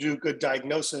able to do good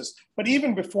diagnosis. But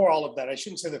even before all of that, I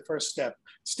shouldn't say the first step.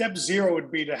 Step zero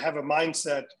would be to have a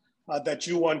mindset that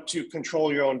you want to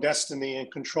control your own destiny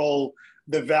and control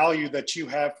the value that you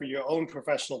have for your own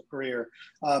professional career.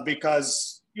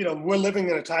 Because, you know, we're living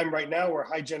in a time right now where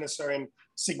hygienists are in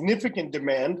significant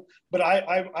demand, but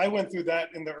I went through that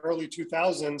in the early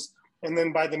 2000s. And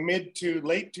then by the mid to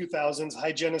late 2000s,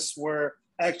 hygienists were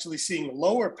actually seeing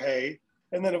lower pay.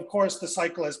 And then of course, the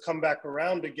cycle has come back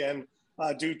around again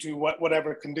due to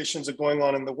whatever conditions are going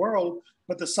on in the world,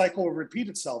 but the cycle will repeat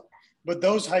itself. But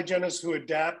those hygienists who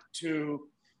adapt to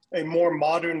a more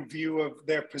modern view of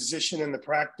their position in the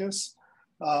practice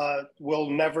will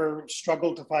never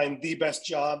struggle to find the best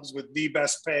jobs with the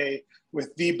best pay,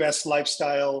 with the best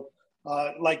lifestyle.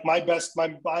 Like my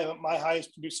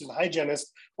highest producing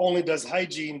hygienist only does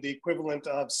hygiene the equivalent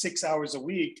of 6 hours a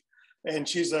week, and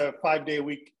she's a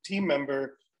 5-day-a-week team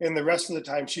member. And the rest of the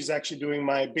time, she's actually doing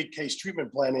my big case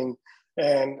treatment planning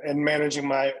and managing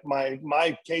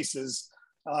my cases.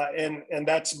 And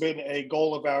that's been a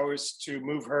goal of ours to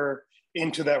move her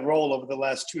into that role over the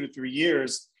last 2 to 3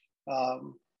 years.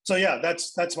 So yeah,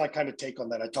 that's my kind of take on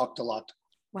that. I talked a lot.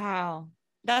 Wow.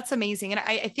 That's amazing. And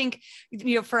I think,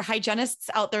 you know, for hygienists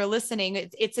out there listening,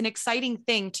 it's an exciting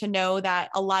thing to know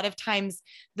that a lot of times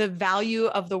the value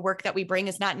of the work that we bring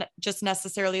is not just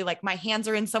necessarily like my hands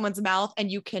are in someone's mouth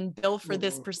and you can bill for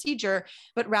this procedure,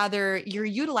 but rather you're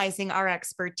utilizing our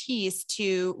expertise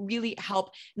to really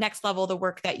help next level the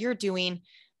work that you're doing.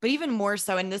 But even more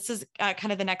so, and this is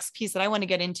kind of the next piece that I want to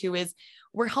get into, is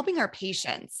we're helping our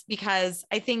patients, because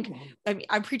I think, I mean,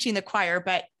 I'm preaching the choir,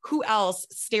 but who else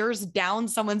stares down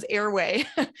someone's airway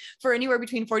for anywhere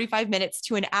between 45 minutes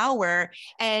to an hour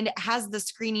and has the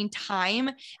screening time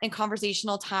and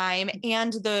conversational time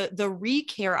and the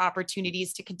re-care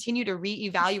opportunities to continue to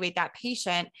reevaluate that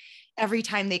patient every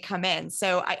time they come in.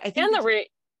 So I think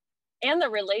and the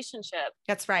relationship.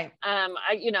 That's right.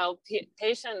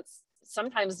 Patients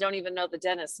sometimes don't even know the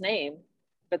dentist's name,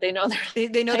 but they know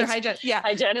their hygienist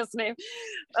name.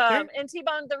 Sure. And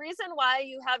T-Bone, the reason why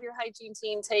you have your hygiene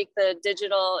team take the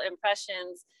digital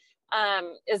impressions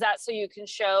is that so you can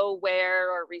show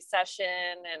wear or recession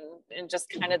and just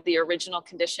kind of the original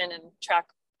condition and track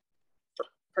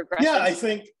progression? Yeah, I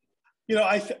think,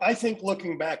 I think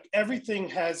looking back, everything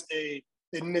has a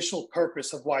initial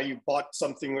purpose of why you bought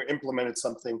something or implemented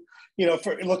something.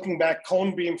 For looking back,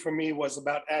 Cone Beam for me was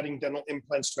about adding dental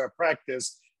implants to our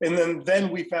practice. And then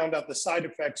we found out the side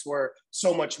effects were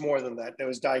so much more than that. There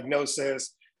was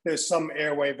diagnosis, there's some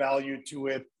airway value to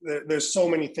it. There's so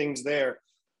many things there.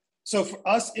 So for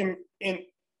us in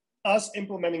us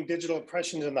implementing digital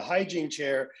impressions in the hygiene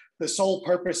chair, the sole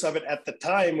purpose of it at the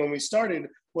time when we started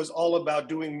was all about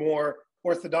doing more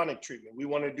orthodontic treatment. We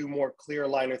want to do more clear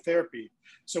aligner therapy.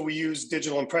 So we use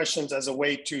digital impressions as a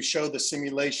way to show the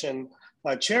simulation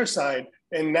chair side.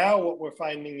 And now what we're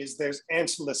finding is there's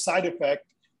ancillary side effect,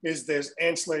 there's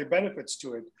ancillary benefits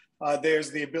to it. There's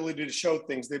the ability to show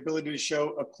things, the ability to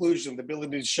show occlusion, the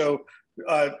ability to show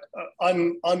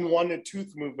unwanted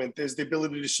tooth movement. There's the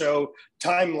ability to show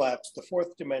time lapse, the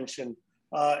fourth dimension.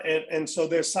 And so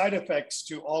there's side effects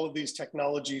to all of these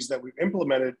technologies that we've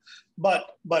implemented. But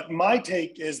my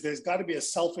take is there's got to be a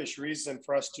selfish reason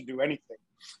for us to do anything.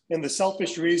 And the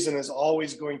selfish reason is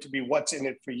always going to be what's in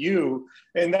it for you.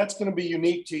 And that's going to be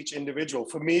unique to each individual.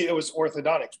 For me, it was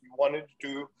orthodontics. We wanted to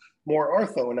do more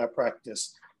ortho in our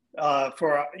practice.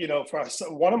 For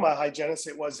one of my hygienists,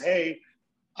 it was, hey,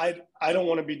 I don't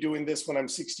want to be doing this when I'm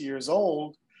 60 years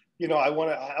old. I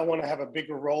want to have a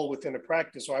bigger role within a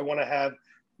practice, or I want to have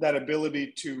that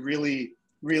ability to really,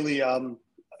 really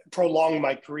prolong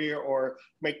my career or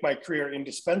make my career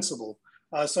indispensable.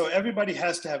 So everybody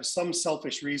has to have some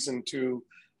selfish reason to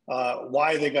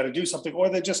why they got to do something, or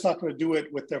they're just not going to do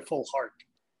it with their full heart.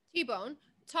 T-Bone,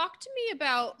 talk to me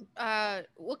about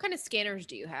what kind of scanners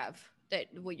do you have that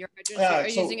you're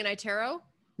using an iTero?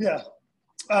 Yeah.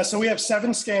 So we have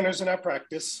 7 scanners in our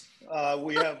practice.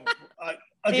 We have...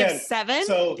 Again, 7?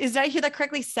 So did I hear that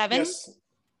correctly? 7?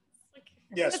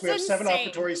 Yes, we have 7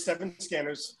 operatories, 7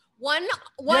 scanners. One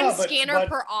scanner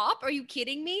per op? Are you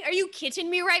kidding me? Are you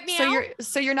kidding me right now?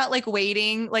 So you're not like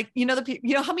waiting, like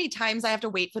how many times I have to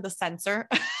wait for the sensor?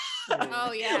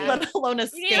 Oh yeah. Let alone a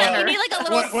scanner. You need like a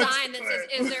little sign that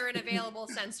says, "Is there an available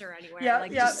sensor anywhere?"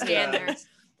 Just stand there.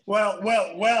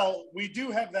 Well, we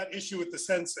do have that issue with the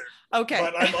sensor. Okay.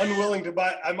 But I'm unwilling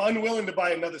to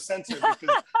buy another sensor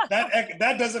because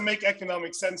that doesn't make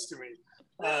economic sense to me.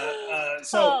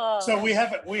 So we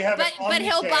have but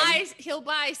he'll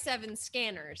buy 7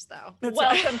 scanners though.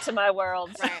 Welcome to my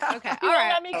world. Right. Okay. You All won't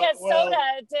right. let me get soda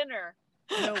at dinner.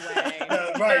 No way.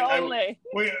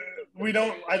 Right.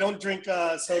 I don't drink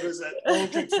sodas. I only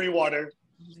drink free water.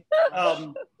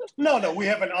 No. We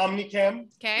have an Omnicam.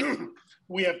 Okay.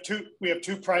 We have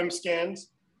two Prime scans.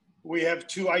 We have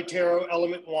 2 iTero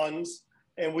Element 1s.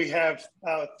 And we have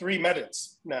 3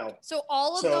 Medits now. So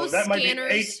all of those that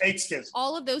scanners, might be eight scans.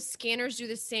 All of those scanners do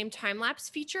the same time lapse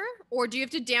feature, or do you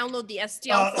have to download the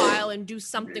STL file and do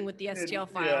something with the STL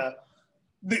file?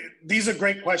 Yeah, these are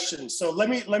great questions. So let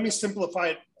me simplify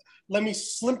it. Let me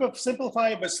simplify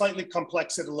it, but slightly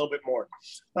complex it a little bit more.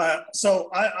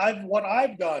 So what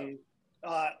I've done,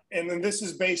 and then this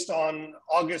is based on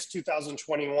August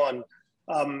 2021.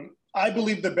 I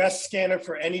believe the best scanner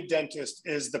for any dentist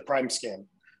is the Prime Scan.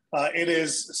 It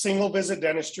is single visit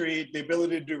dentistry, the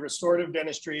ability to do restorative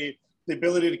dentistry, the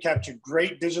ability to capture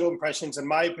great digital impressions, in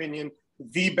my opinion,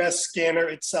 the best scanner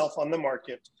itself on the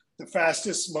market, the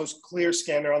fastest, most clear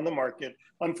scanner on the market.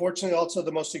 Unfortunately, also the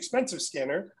most expensive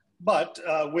scanner, but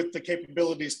with the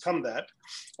capabilities come that.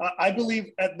 I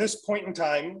believe at this point in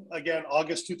time, again,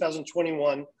 August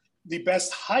 2021, the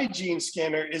best hygiene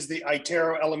scanner is the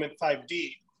iTero Element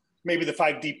 5D. Maybe the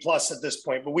 5D Plus at this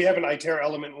point, but we have an iTero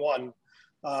Element 1.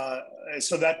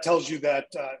 So that tells you that,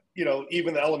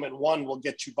 even the Element 1 will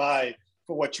get you by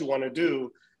for what you want to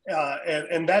do.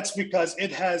 And that's because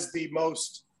it has the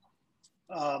most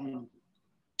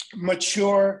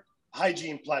mature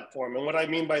hygiene platform. And what I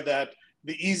mean by that,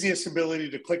 the easiest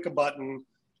ability to click a button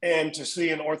and to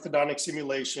see an orthodontic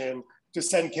simulation, to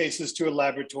send cases to a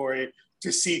laboratory,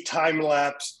 to see time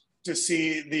lapse, to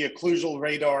see the occlusal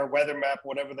radar, weather map,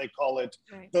 whatever they call it,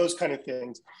 right. Those kind of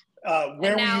things. Now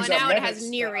it has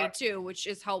NIRI too, which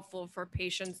is helpful for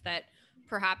patients that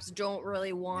perhaps don't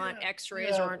really want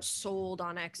X-rays or aren't sold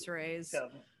on X-rays,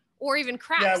 or even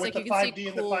cracks. Like you can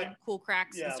see cool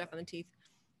cracks and stuff on the teeth.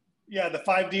 Yeah, the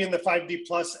 5D and the 5D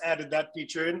Plus added that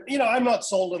feature. And, I'm not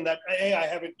sold on that. I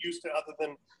haven't used it other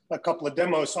than a couple of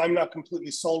demos, so I'm not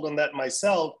completely sold on that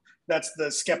myself. That's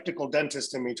the skeptical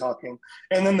dentist in me talking.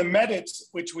 And then the Medits,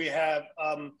 which we have,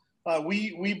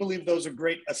 we believe those are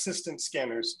great assistant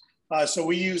scanners. So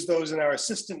we use those in our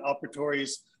assistant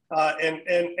operatories.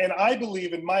 And I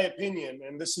believe, in my opinion,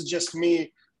 and this is just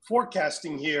me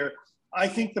forecasting here, I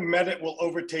think the Medit will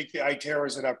overtake the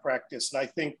iTeros in our practice. And I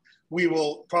think we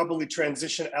will probably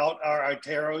transition out our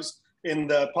iTeros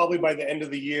probably by the end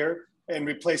of the year and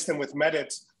replace them with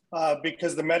Medits,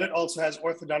 because the Medit also has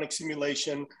orthodontic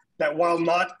simulation that, while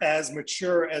not as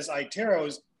mature as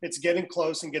iTeros, it's getting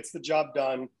close and gets the job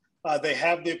done. They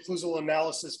have the occlusal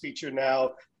analysis feature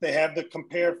now. They have the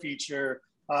compare feature,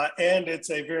 and it's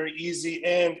a very easy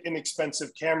and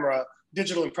inexpensive camera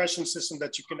digital impression system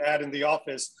that you can add in the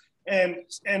office. And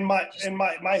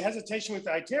my hesitation with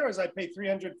the iTero is I pay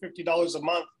 $350 a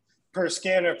month per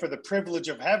scanner for the privilege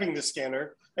of having the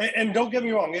scanner. And don't get me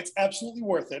wrong, it's absolutely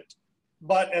worth it.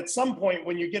 But at some point,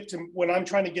 when I'm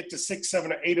trying to get to 6,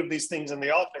 7, or 8 of these things in the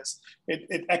office,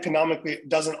 it economically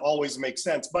doesn't always make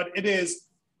sense. But it is,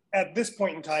 at this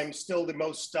point in time, still the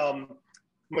most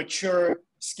mature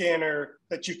scanner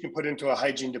that you can put into a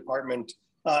hygiene department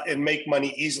and make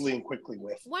money easily and quickly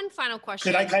with. One final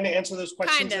question. Did I kind of answer those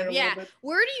questions? Kind of, yeah.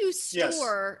 Where do you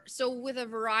store? Yes. So with a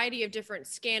variety of different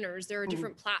scanners, there are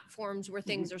different platforms where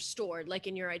things are stored. Like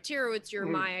in your iTero, it's your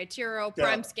My iTero.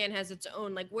 Prime Scan has its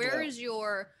own. Like, where is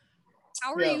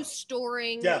how are you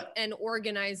storing and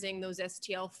organizing those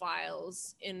STL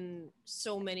files in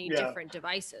so many different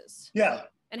devices? Yeah.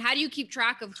 And how do you keep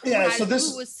track of who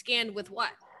was scanned with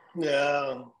what?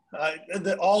 Yeah.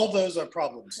 All of those are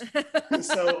problems.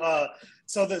 So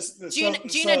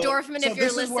Gina Dorfman, if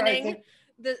you're listening,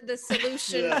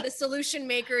 the solution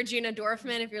maker, Gina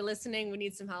Dorfman, if you're listening, we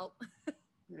need some help.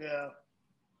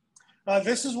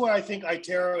 This is where I think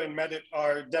iTero and Medit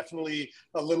are definitely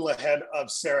a little ahead of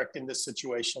CEREC in this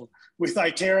situation. With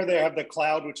iTero, they have the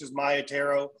cloud, which is My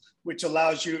iTero, which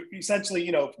allows you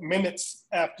essentially, minutes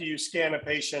after you scan a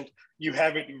patient, you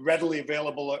have it readily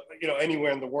available,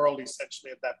 anywhere in the world,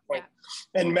 essentially at that point.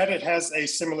 Yeah. And Medit has a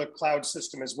similar cloud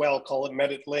system as well, called it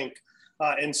Medit Link.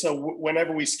 And so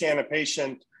whenever we scan a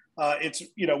patient, it's,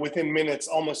 within minutes,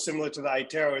 almost similar to the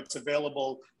iTero. It's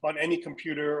available on any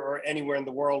computer or anywhere in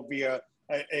the world via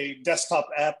a desktop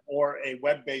app or a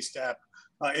web-based app.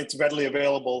 It's readily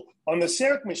available. On the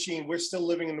CEREC machine, we're still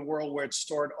living in the world where it's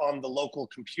stored on the local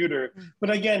computer.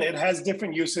 But again, it has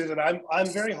different uses, and I'm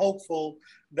very hopeful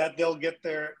that they'll get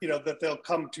there, that they'll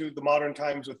come to the modern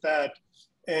times with that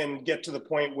and get to the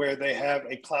point where they have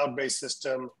a cloud-based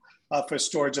system for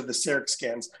storage of the CEREC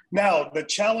scans. Now, the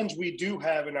challenge we do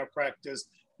have in our practice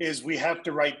is we have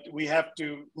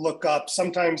to look up,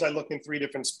 sometimes I look in 3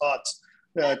 different spots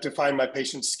to find my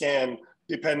patient's scan,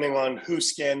 depending on who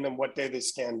scanned them, what day they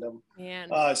scanned them.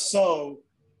 So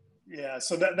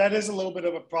that is a little bit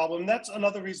of a problem. That's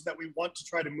another reason that we want to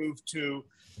try to move to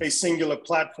a singular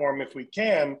platform if we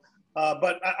can.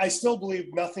 But I still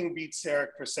believe nothing beats CEREC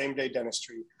for same-day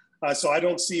dentistry. So I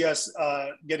don't see us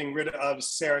getting rid of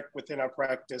CEREC within our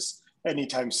practice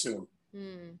anytime soon.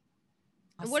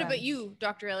 And what about you,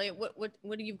 Dr. Elliott? What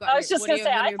do you got? I was just going to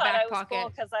say, I thought I was pocket? cool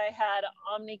because I had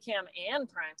OmniCam and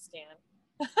PrimeScan.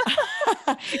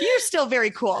 You're still very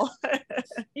cool.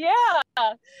 Yeah.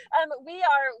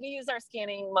 We use our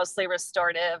scanning mostly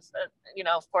restorative,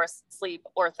 of course, sleep,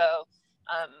 ortho,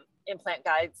 implant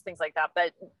guides, things like that.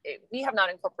 But we have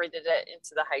not incorporated it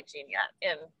into the hygiene yet.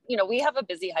 And, we have a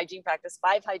busy hygiene practice,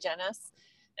 5 hygienists,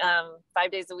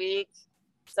 5 days a week.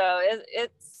 So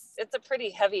it's a pretty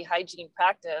heavy hygiene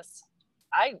practice.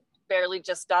 I barely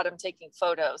just got him taking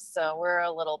photos, so we're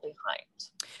a little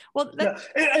behind. Well,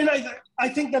 and I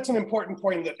think that's an important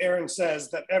point that Erin says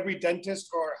that every dentist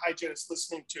or hygienist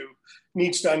listening to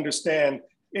needs to understand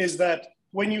is that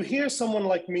when you hear someone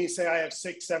like me say, I have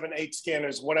 6, 7, 8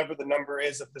 scanners, whatever the number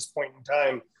is at this point in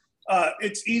time,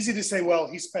 it's easy to say, well,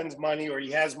 he spends money or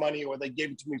he has money or they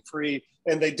gave it to me free,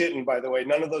 and they didn't, by the way.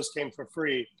 None of those came for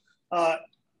free.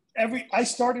 I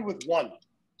started with one.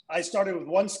 I started with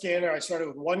one scanner, I started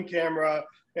with one camera,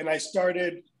 and I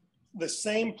started the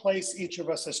same place each of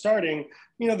us are starting.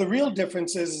 The real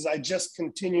difference is I just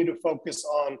continue to focus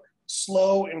on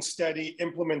slow and steady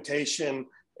implementation.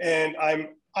 And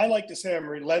I like to say I'm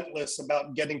relentless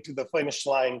about getting to the finish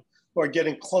line or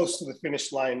getting close to the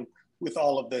finish line with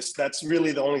all of this. That's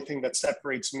really the only thing that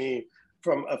separates me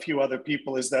from a few other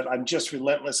people, is that I'm just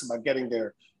relentless about getting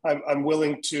there. I'm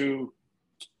willing to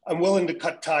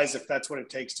cut ties if that's what it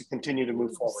takes to continue to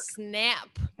move forward.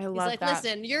 Snap. I love that.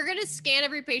 Listen, you're going to scan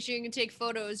every patient, you're going to take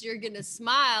photos, you're going to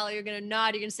smile, you're going to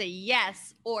nod, you're going to say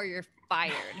yes, or you're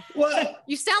fired. Well,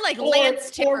 you sound like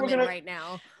Lance Timmerman right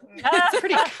now. It's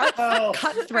pretty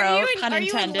cutthroat, pun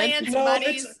intended. Lance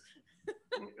buddies?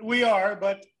 We are,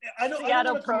 but I don't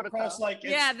Seattle want to come protocol. across like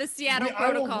the Seattle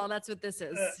protocol. That's what this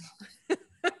is.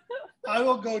 I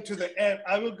will go to the end.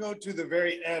 I will go to the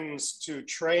very ends to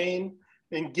train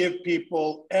and give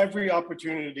people every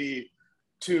opportunity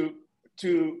to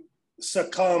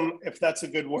succumb, if that's a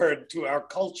good word, to our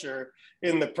culture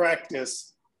in the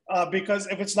practice. Because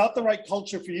if it's not the right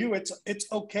culture for you, it's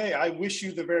okay. I wish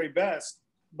you the very best.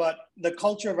 But the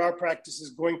culture of our practice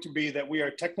is going to be that we are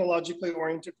a technologically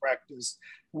oriented practice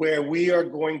where we are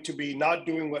going to be not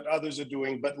doing what others are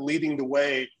doing, but leading the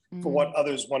way for what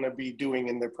others want to be doing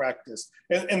in their practice.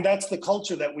 And that's the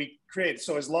culture that we create.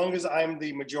 So as long as I'm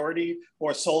the majority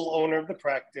or sole owner of the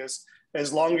practice,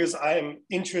 as long as I'm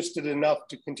interested enough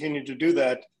to continue to do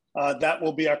that, that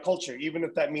will be our culture, even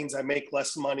if that means I make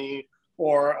less money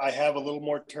or I have a little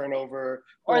more turnover.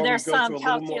 Or there's some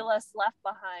calculus left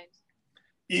behind.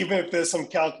 Even if there's some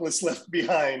calculus left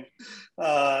behind.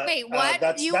 Wait, what?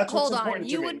 That's hold on.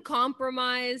 You would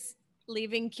compromise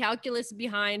leaving calculus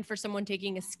behind for someone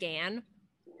taking a scan?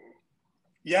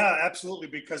 Yeah, absolutely.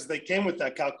 Because they came with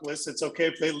that calculus. It's okay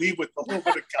if they leave with a little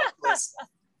bit of calculus.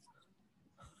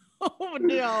 Oh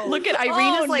no. Look at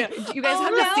Irene you guys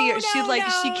have to see it.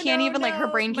 She's she can't even her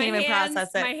brain can't even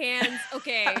process it. My hands,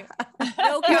 okay.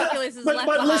 No calculus is left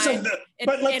behind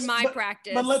in my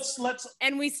practice. But let's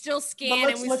and we still scan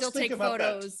and we still take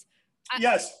photos.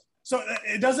 Yes. So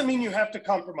it doesn't mean you have to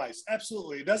compromise.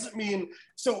 Absolutely. It doesn't mean,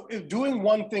 so if doing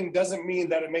one thing doesn't mean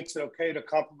that it makes it okay to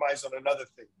compromise on another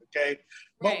thing. Okay.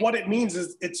 But what it means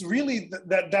is it's really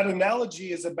that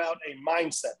analogy is about a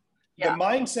mindset. Yeah. The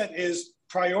mindset is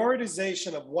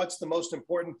prioritization of what's the most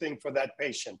important thing for that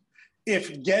patient.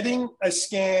 If getting a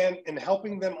scan and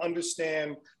helping them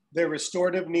understand their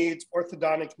restorative needs,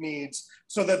 orthodontic needs,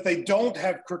 so that they don't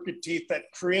have crooked teeth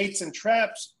that creates and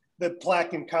traps the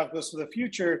plaque and calculus for the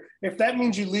future, if that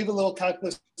means you leave a little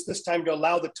calculus this time to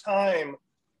allow the time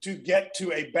to get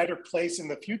to a better place in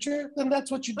the future, then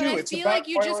that's what you do. I feel like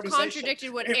you just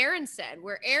contradicted what Erin said,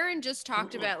 where Erin just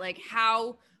talked about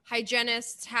how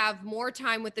hygienists have more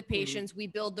time with the patients. We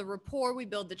build the rapport, we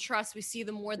build the trust, we see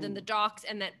them more than the docs,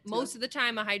 and that most of the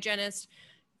time a hygienist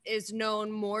is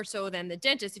known more so than the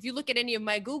dentist. If you look at any of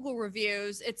my Google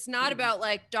reviews, it's not about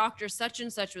Dr. such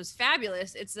and such was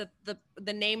fabulous. It's that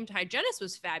the named hygienist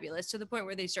was fabulous to the point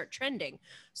where they start trending.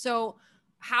 So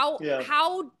how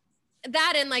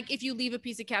that, and like if you leave a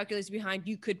piece of calculus behind,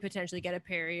 you could potentially get a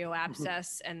perio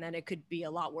abscess, and then it could be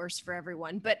a lot worse for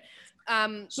everyone. But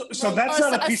so that's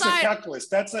not a piece of calculus.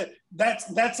 That's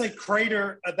a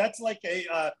crater. That's like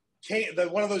a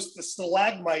one of those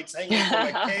stalagmites hanging from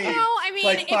a cave. No, I mean,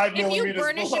 like if you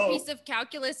burnish below. a piece of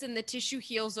calculus and the tissue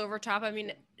heals over top, I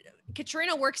mean,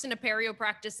 Katrina works in a perio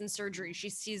practice in surgery. She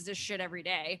sees this shit every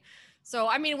day. So,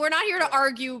 I mean, we're not here to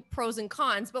argue pros and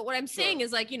cons, but what I'm saying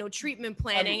is like, treatment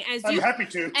planning I'm happy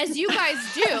to. As you guys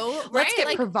do, right? Let's get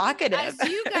like, provocative. As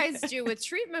you guys do with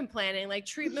treatment planning, like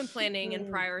treatment planning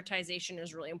and prioritization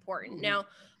is really important. Now,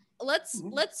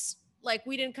 let's like,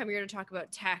 we didn't come here to talk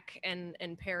about tech and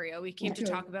perio. We came to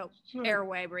talk about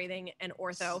airway breathing and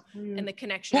ortho and the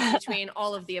connections between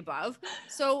all of the above.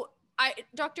 So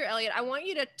Dr. Elliott, I want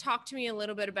you to talk to me a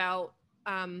little bit about,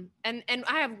 and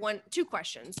I have two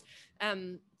questions.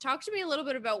 Talk to me a little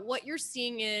bit about what you're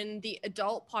seeing in the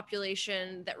adult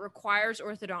population that requires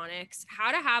orthodontics,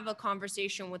 how to have a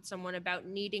conversation with someone about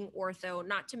needing ortho,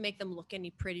 not to make them look any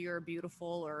prettier or beautiful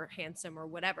or handsome or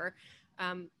whatever.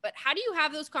 But how do you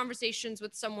have those conversations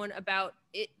with someone about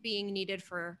it being needed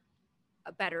for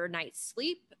a better night's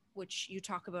sleep, which you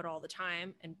talk about all the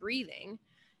time, and breathing?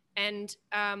 And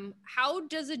how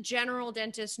does a general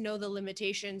dentist know the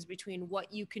limitations between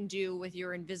what you can do with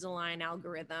your Invisalign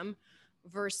algorithm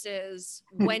versus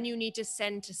when you need to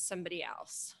send to somebody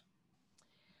else?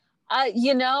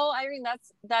 Irene,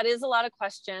 that is a lot of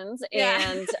questions.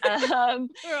 Yeah. And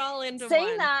we're all into saying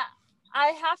one. that,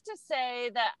 I have to say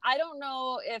that I don't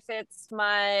know if it's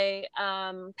my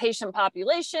patient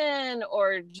population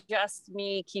or just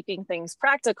me keeping things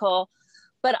practical,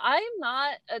 but I'm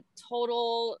not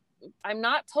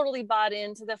totally bought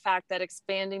into the fact that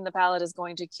expanding the palate is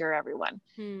going to cure everyone.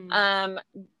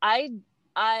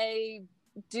 I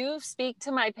do speak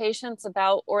to my patients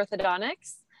about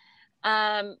orthodontics,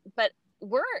 but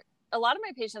a lot of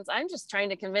my patients, I'm just trying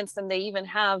to convince them they even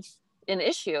have an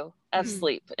issue of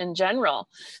sleep in general.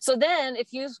 So then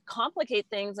if you complicate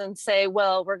things and say,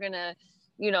 well, we're going to,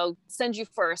 send you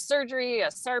for a surgery, a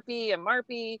SARPE, a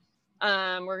MARPE,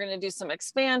 we're going to do some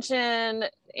expansion,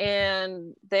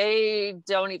 and they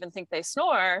don't even think they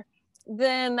snore,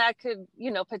 then that could,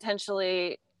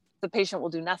 potentially the patient will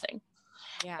do nothing.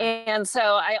 Yeah. And so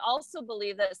I also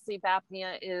believe that sleep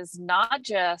apnea is not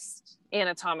just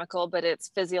anatomical, but it's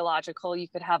physiological. You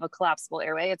could have a collapsible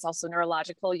airway. It's also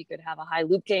neurological. You could have a high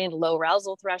loop gain, low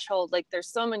arousal threshold. Like, there's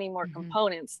so many more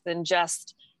components than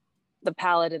just the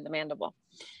palate and the mandible.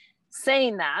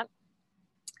 Saying that,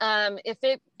 if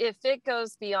it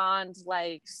goes beyond,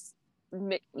 like,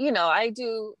 I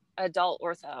do adult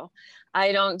ortho.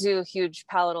 I don't do huge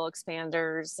palatal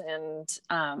expanders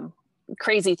and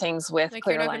crazy things with like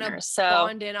clear you're not aligners. So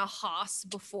bond in a Haas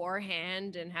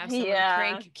beforehand and have someone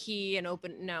crank a key and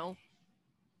open. No.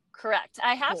 Correct.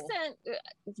 I have sent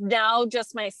now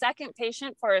just my second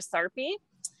patient for a SARPE.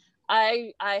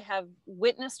 I have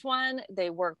witnessed one. They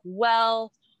work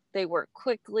well. They work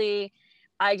quickly.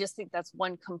 I just think that's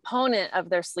one component of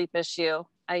their sleep issue.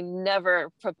 I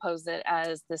never propose it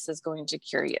as this is going to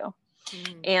cure you.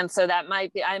 And so I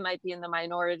might be in the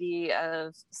minority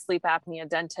of sleep apnea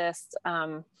dentists.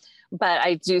 But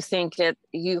I do think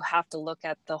you have to look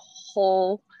at the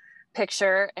whole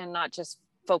picture and not just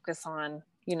focus on,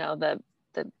 the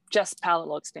just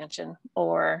palatal expansion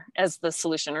or as the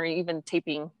solution, or even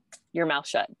taping your mouth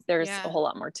shut. There's a whole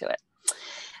lot more to it.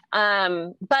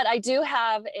 But I do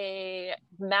have a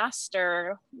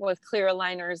master with clear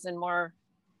aligners and more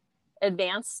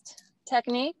advanced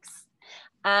techniques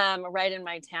right in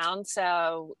my town.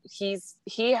 So he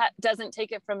doesn't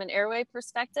take it from an airway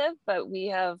perspective, but we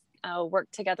have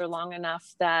worked together long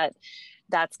enough that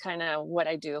that's kind of what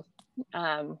I do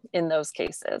in those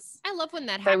cases. I love when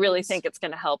that happens. I really think it's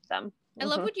going to help them. I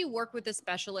love when you work with a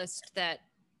specialist that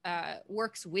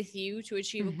works with you to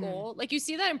achieve a goal. Like, you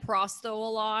see that in Prosto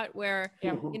a lot, where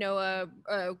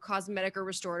a cosmetic or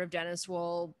restorative dentist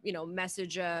will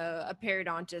message a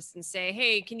periodontist and say,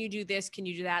 hey, can you do this, can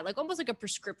you do that, like almost like a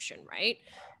prescription, right?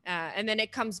 And then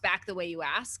it comes back the way you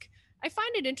ask. I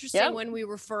find it interesting when we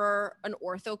refer an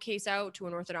ortho case out to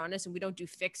an orthodontist, and we don't do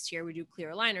fixed here, we do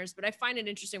clear aligners, but I find it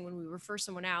interesting when we refer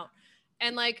someone out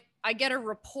and, like, I get a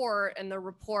report, and the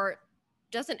report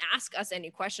doesn't ask us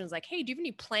any questions like, hey, do you have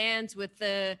any plans with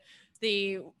the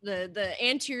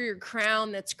anterior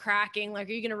crown that's cracking? Like,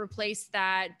 are you going to replace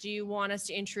that? Do you want us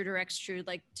to intrude or extrude,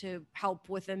 like, to help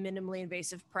with a minimally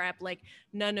invasive prep? Like,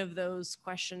 none of those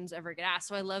questions ever get asked.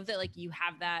 So I love that, like, you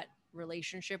have that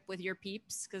relationship with your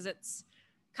peeps, because it's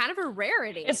kind of a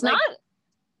rarity. It's like, not.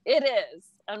 It is,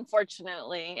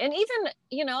 unfortunately. And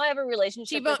even, I have a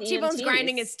relationship with ENTs. T-Bone's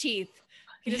grinding his teeth.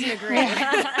 He doesn't agree.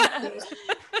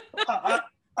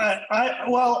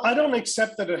 I don't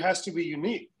accept that it has to be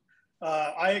unique.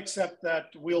 I accept that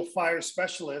we'll fire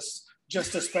specialists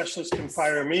just as specialists can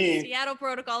fire me. Seattle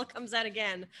protocol comes out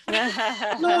again.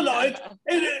 No.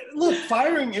 Look,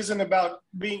 firing isn't about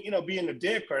being a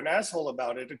dick or an asshole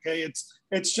about it. Okay,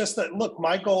 it's just that. Look,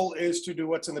 my goal is to do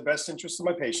what's in the best interest of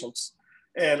my patients,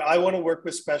 and I want to work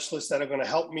with specialists that are going to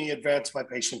help me advance my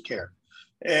patient care.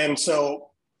 And so,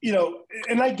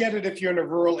 and I get it if you're in a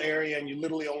rural area and you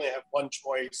literally only have one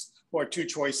choice or two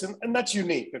choices, and that's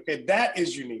unique. Okay, that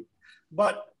is unique.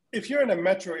 But if you're in a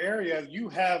metro area, you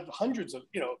have hundreds of,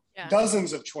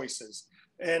 dozens of choices.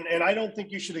 And I don't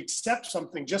think you should accept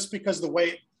something just because the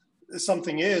way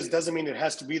something is doesn't mean it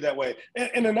has to be that way.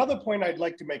 And another point I'd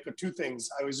like to make are two things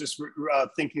I was just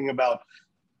thinking about.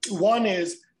 One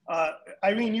is,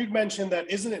 Irene, you'd mentioned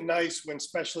that isn't it nice when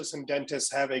specialists and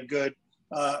dentists have a good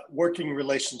working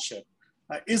relationship?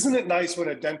 Isn't it nice when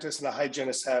a dentist and a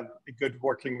hygienist have a good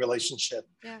working relationship?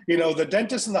 Yeah. The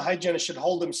dentist and the hygienist should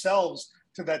hold themselves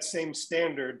to that same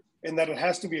standard, and that it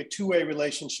has to be a two-way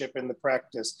relationship in the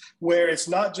practice, where it's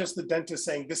not just the dentist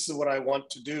saying, this is what I want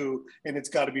to do, and it's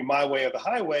got to be my way or the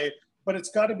highway, but it's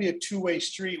got to be a two-way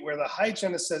street where the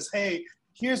hygienist says, hey,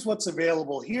 here's what's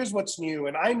available, here's what's new.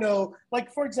 And I know,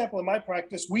 like, for example, in my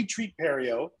practice, we treat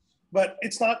perio, but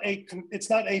it's not a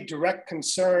direct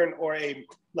concern or a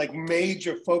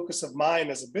major focus of mine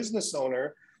as a business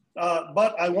owner.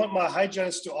 But I want my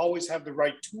hygienist to always have the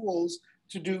right tools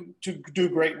to do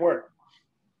great work.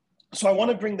 So I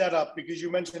want to bring that up because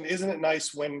you mentioned, isn't it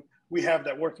nice when we have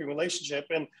that working relationship?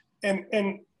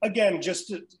 And again, just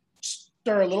to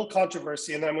stir a little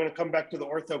controversy, and then I'm going to come back to the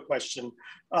ortho question,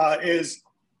 is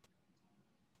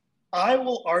I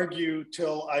will argue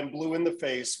till I'm blue in the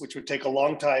face, which would take a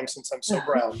long time since I'm so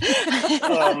brown.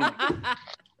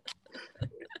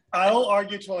 I'll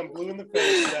argue till I'm blue in the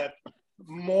face that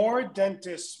more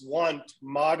dentists want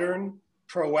modern,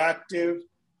 proactive,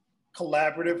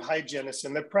 collaborative hygienists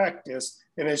in their practice,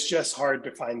 and it's just hard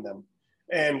to find them.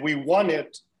 And we want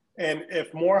it. And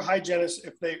if more hygienists,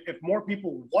 if more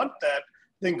people want that,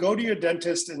 then go to your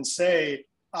dentist and say,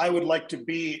 I would like to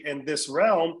be in this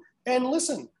realm. And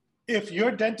listen, if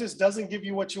your dentist doesn't give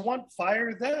you what you want,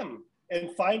 fire them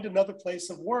and find another place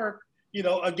of work.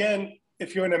 Again,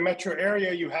 if you're in a metro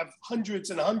area, you have hundreds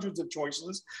and hundreds of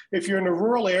choices. If you're in a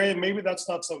rural area, maybe that's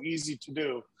not so easy to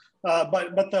do.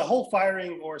 But the whole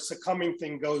firing or succumbing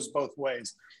thing goes both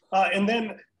ways. And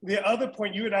then the other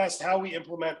point, you had asked how we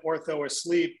implement ortho or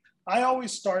sleep. I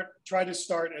always try to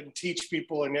start and teach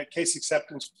people in a case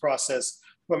acceptance process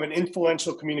from an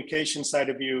influential communication side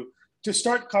of view to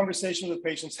start conversations with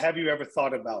patients. Have you ever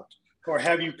thought about, or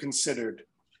have you considered?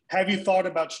 Have you thought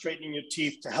about straightening your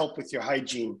teeth to help with your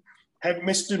hygiene? Have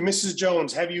Mrs.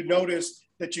 Jones, have you noticed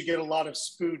that you get a lot of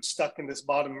food stuck in this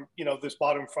bottom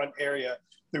front area?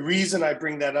 The reason I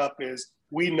bring that up is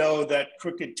we know that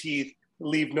crooked teeth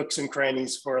leave nooks and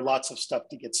crannies for lots of stuff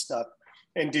to get stuck.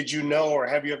 And did you know, or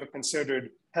have you ever considered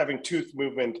having tooth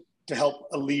movement to help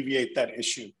alleviate that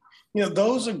issue?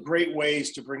 Those are great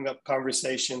ways to bring up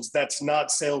conversations that's not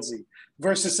salesy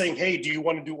versus saying, hey, do you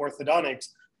want to do orthodontics?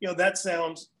 That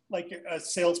sounds like a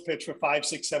sales pitch for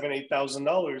 $5,000, $6,000, $7,000,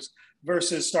 $8,000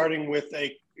 versus starting with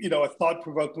a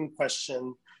thought-provoking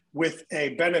question with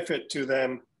a benefit to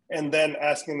them, and then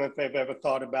asking them if they've ever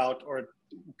thought about or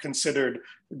considered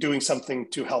doing something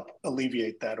to help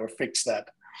alleviate that or fix that.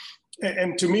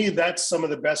 And to me, that's some of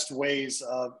the best ways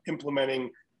of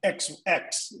implementing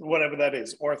X, whatever that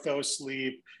is, ortho,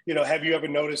 sleep. Have you ever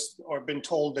noticed or been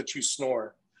told that you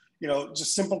snore?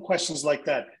 Just simple questions like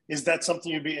that. Is that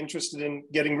something you'd be interested in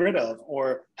getting rid of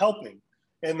or helping?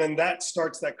 And then that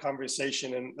starts that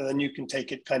conversation, and then you can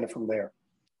take it kind of from there.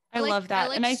 I love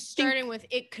that. I like starting with,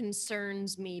 it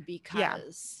concerns me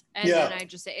because, and Yeah. then I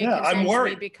just say, it concerns I'm me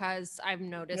worried. because I've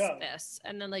noticed this.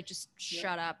 And then just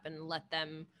shut up and let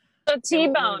them. So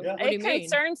T-Bone, Yeah. What do you it mean?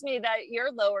 concerns me that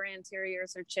your lower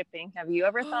anteriors are chipping. Have you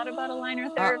ever thought about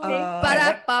aligner therapy? I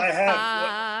have thought.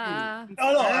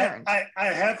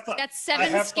 Got 7 I have thought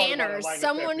about scanners. aligner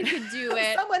Someone therapy. could do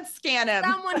it. Someone scan him.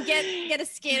 Someone get a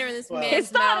scanner in this Well, man's He's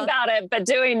thought mouth. about it, but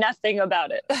doing nothing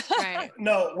about it. Right.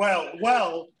 No,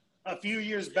 well, a few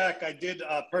years back, I did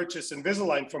purchase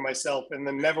Invisalign for myself and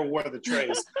then never wore the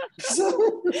trays.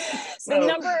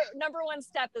 The number one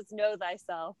step is know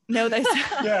thyself. No, they.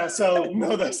 Yeah, so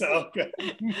no, that's okay.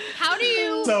 How do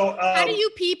you how do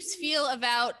you peeps feel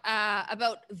about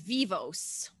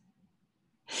Vivos?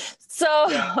 So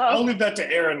Yeah, I'll leave that to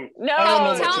Aaron. No, I don't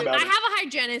know much I about have it. a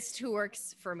hygienist who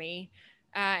works for me.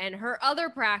 and her other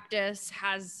practice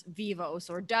has Vivos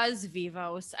or does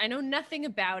Vivos. I know nothing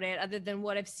about it other than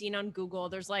what I've seen on Google.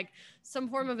 There's like some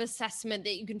form of assessment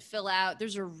that you can fill out.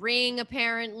 There's a ring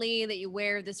apparently that you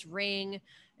wear this ring,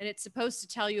 and it's supposed to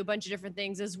tell you a bunch of different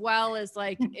things, as well as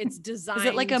like it's designed. Is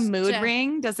it like a mood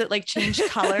ring? Does it like change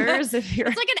colors if you're?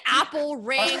 It's like an Apple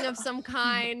ring of some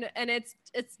kind, and it's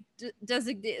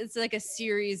like a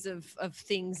series of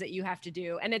things that you have to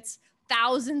do, and it's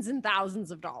thousands and thousands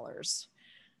of dollars.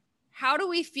 How do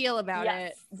we feel about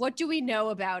it? What do we know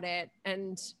about it?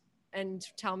 And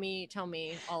tell me all of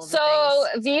the things. So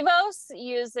Vivos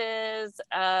uses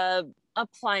a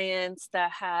appliance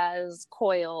that has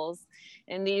coils,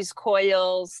 and these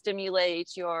coils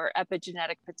stimulate your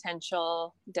epigenetic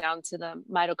potential down to the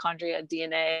mitochondria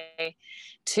DNA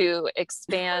to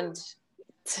expand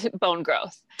bone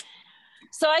growth.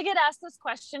 So I get asked this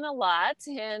question a lot,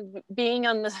 and being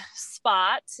on the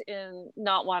spot and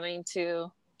not wanting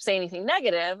to say anything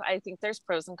negative, I think there's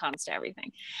pros and cons to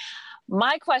everything.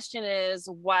 My question is,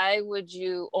 why would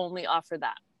you only offer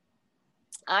that?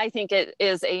 I think it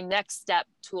is a next step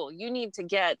tool. You need to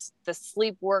get the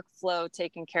sleep workflow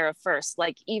taken care of first,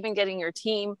 like even getting your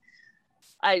team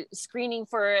screening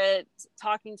for it,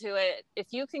 talking to it. If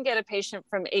you can get a patient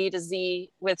from A to Z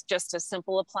with just a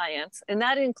simple appliance, and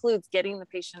that includes getting the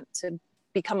patient to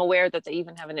become aware that they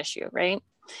even have an issue, right?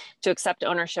 To accept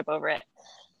ownership over it.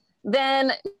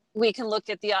 Then we can look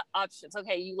at the options.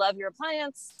 Okay, you love your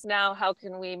appliance. Now, how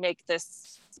can we make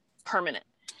this permanent?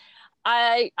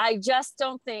 I just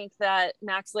don't think that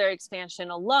maxillary expansion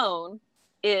alone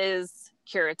is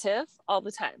curative all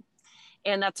the time.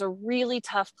 And that's a really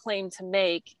tough claim to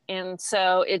make. And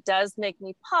so it does make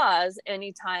me pause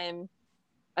anytime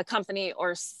a company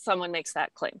or someone makes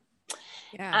that claim.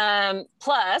 Yeah.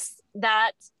 Plus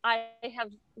that I have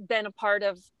been a part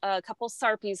of a couple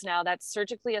SARPs now, that's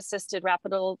surgically assisted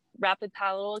rapid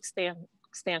palatal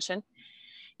expansion,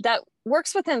 that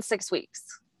works within 6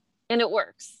 weeks. And it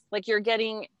works. Like you're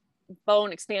getting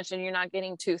bone expansion, you're not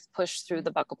getting tooth pushed through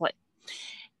the buccal plate.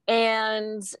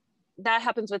 And that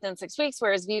happens within 6 weeks,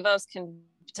 whereas Vivos can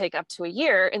take up to a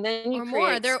year, and then you create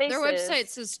more. Their website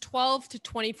says 12 to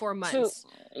 24 months.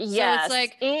 Yes. So it's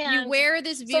like you wear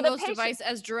this Vivos device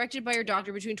as directed by your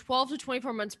doctor between 12 to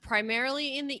 24 months,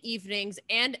 primarily in the evenings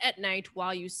and at night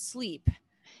while you sleep.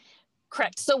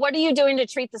 Correct. So what are you doing to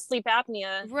treat the sleep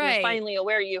apnea you're finally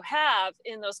aware you have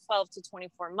in those 12 to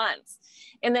 24 months?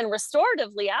 And then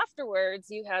restoratively afterwards,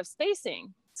 you have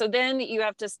spacing. So then you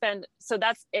have to spend, so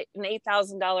that's an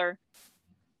 $8,000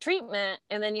 treatment.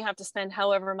 And then you have to spend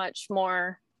however much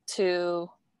more to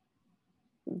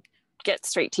get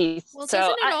straight teeth. Well,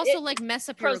 doesn't it also mess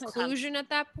up your occlusion at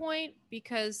that point?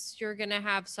 Because you're going to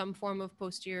have some form of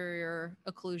posterior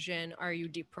occlusion. Are you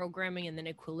deprogramming and then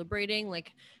equilibrating?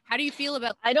 Like, how do you feel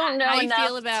about, I don't know how you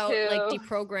feel about like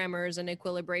deprogrammers and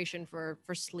equilibration for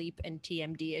sleep and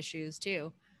TMD issues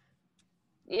too?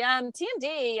 Yeah,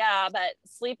 TMD, yeah, but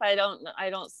sleep, I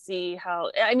don't see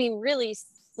how, I mean, really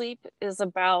sleep is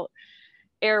about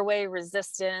airway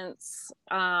resistance.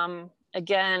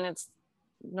 Again, it's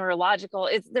neurological.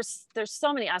 There's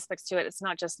so many aspects to it. It's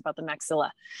not just about the maxilla.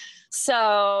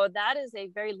 So that is a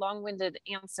very long-winded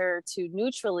answer to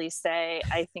neutrally say,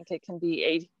 I think it can be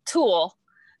a tool,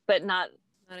 but not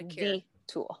a the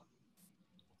tool.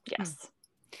 Yes.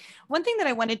 One thing that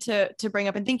I wanted to bring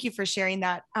up, and thank you for sharing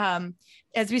that,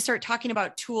 as we start talking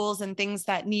about tools and things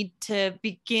that need to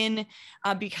begin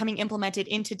becoming implemented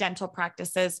into dental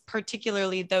practices,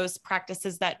 particularly those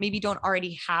practices that maybe don't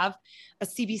already have a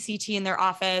CBCT in their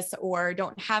office or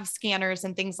don't have scanners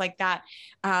and things like that.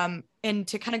 And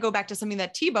to kind of go back to something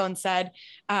that T-Bone said,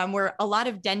 where a lot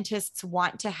of dentists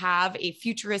want to have a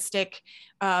futuristic,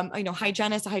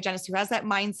 hygienist, a hygienist who has that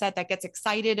mindset, that gets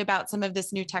excited about some of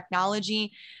this new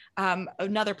technology.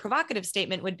 Another provocative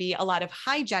statement would be a lot of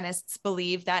hygienists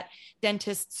believe that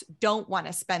dentists don't want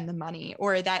to spend the money,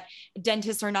 or that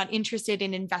dentists are not interested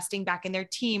in investing back in their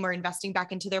team or investing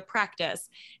back into their practice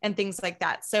and things like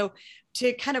that. So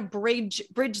to kind of bridge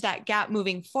that gap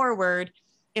moving forward,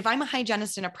 if I'm a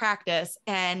hygienist in a practice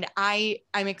and I'm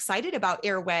excited about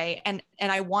airway and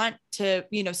I want to,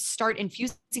 start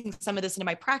infusing some of this into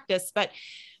my practice, but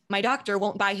my doctor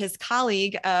won't buy his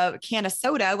colleague a can of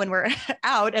soda when we're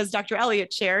out, as Dr.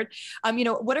 Elliott shared.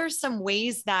 What are some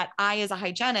ways that I, as a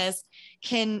hygienist,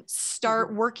 can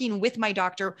start working with my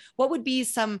doctor? What would be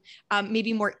some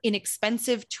maybe more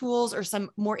inexpensive tools or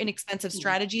some more inexpensive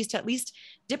strategies to at least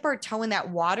dip our toe in that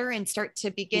water and start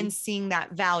to begin seeing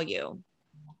that value?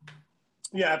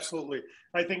 Yeah, absolutely.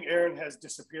 I think Erin has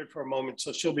disappeared for a moment,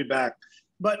 so she'll be back.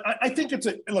 But I think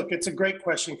it's a great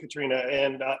question, Katrina,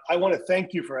 and I want to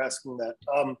thank you for asking that.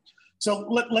 So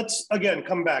let's again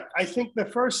come back. I think the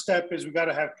first step is we got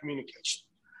to have communication.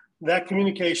 That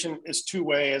communication is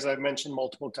two-way, as I've mentioned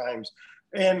multiple times.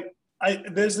 And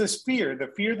there's this fear,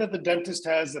 the fear that the dentist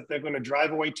has that they're going to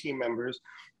drive away team members,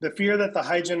 the fear that the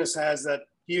hygienist has that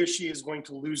he or she is going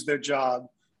to lose their job.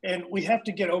 And we have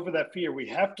to get over that fear. We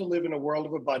have to live in a world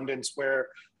of abundance where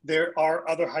there are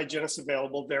other hygienists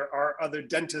available, there are other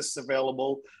dentists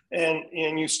available,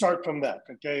 and you start from that,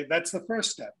 okay? That's the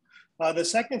first step. The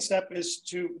second step is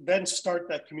to then start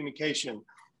that communication.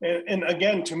 And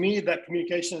again, to me, that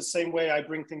communication is the same way I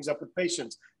bring things up with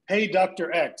patients. Hey,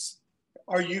 Dr. X,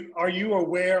 are you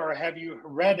aware or have you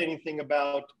read anything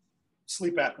about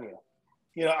sleep apnea?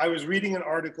 You know, I was reading an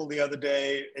article the other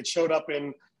day. It showed up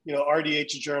in,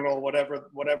 RDH journal,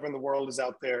 whatever in the world is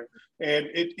out there. And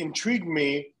it intrigued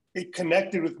me. It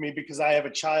connected with me because I have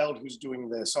a child who's doing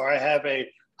this, or I have a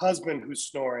husband who's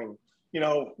snoring.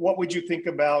 What would you think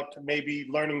about maybe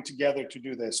learning together to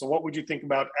do this? Or what would you think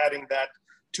about adding that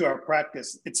to our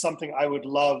practice? It's something I would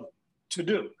love to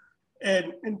do.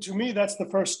 And to me, that's the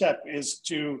first step, is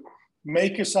to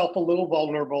make yourself a little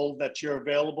vulnerable, that you're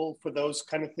available for those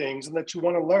kind of things and that you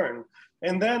want to learn.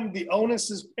 And then the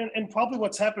onus is, and probably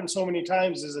what's happened so many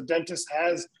times is a dentist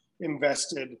has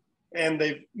invested and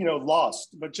they've,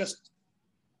 lost, but just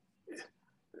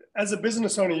as a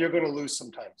business owner, you're going to lose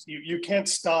sometimes. You can't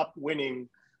stop winning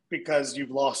because you've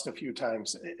lost a few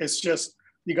times. It's just,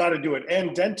 you got to do it.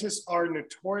 And dentists are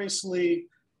notoriously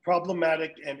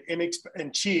problematic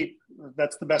and cheap.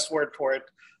 That's the best word for it,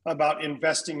 about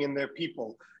investing in their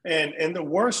people. And the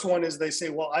worst one is they say,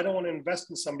 well, I don't want to invest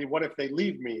in somebody. What if they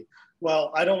leave me?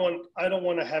 Well, I don't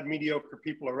want to have mediocre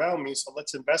people around me. So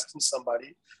let's invest in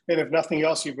somebody. And if nothing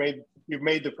else, you've made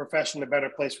the profession a better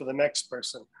place for the next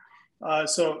person.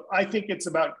 So I think it's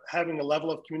about having a level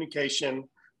of communication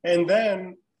and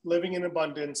then living in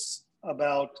abundance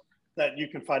about that you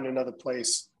can find another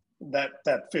place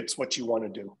that fits what you want to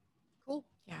do. Cool.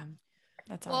 Yeah.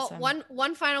 That's awesome. Well,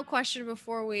 one final question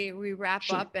before we wrap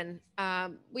up. And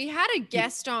we had a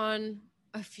guest on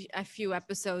a few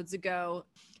episodes ago.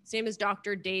 His name is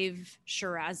Dr. Dave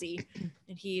Shirazi,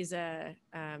 and he's a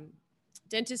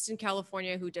dentist in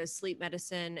California who does sleep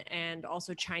medicine and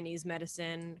also Chinese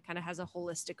medicine, kind of has a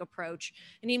holistic approach.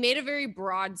 And he made a very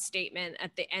broad statement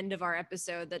at the end of our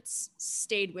episode that's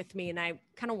stayed with me. And I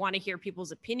kind of want to hear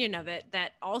people's opinion of it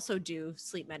that also do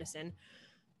sleep medicine,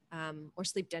 or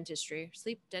sleep medicine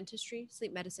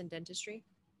dentistry,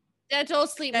 dental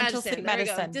sleep medicine. There we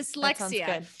go.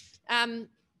 Dyslexia.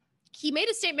 He made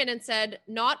a statement and said,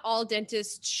 not all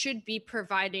dentists should be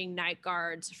providing night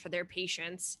guards for their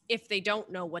patients if they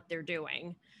don't know what they're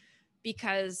doing,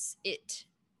 because it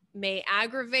may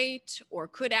aggravate or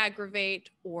could aggravate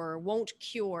or won't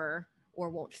cure or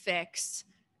won't fix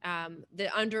the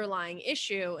underlying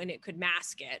issue, and it could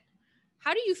mask it.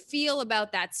 How do you feel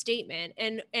about that statement?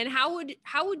 And how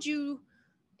would you,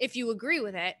 if you agree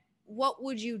with it, what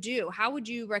would you do? How would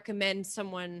you recommend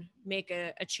someone make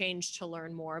a change to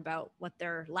learn more about what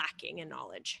they're lacking in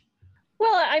knowledge?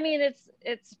 Well, I mean,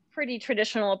 it's pretty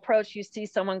traditional approach. You see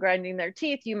someone grinding their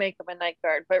teeth, you make them a night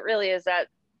guard, but really is that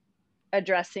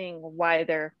addressing why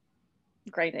they're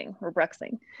grinding or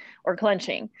bruxing or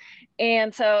clenching?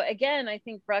 And so again, I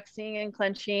think bruxing and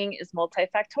clenching is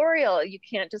multifactorial. You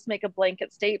can't just make a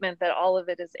blanket statement that all of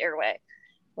it is airway.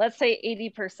 Let's say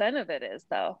 80% of it is,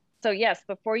 though. So yes,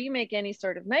 before you make any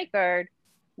sort of night guard,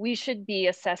 we should be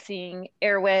assessing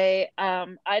airway.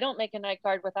 I don't make a night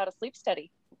guard without a sleep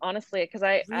study, honestly, because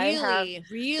I have,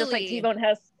 just like T-Bone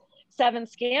has 7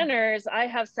 scanners, I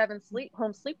have 7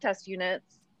 home sleep test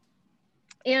units.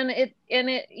 And it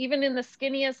even in the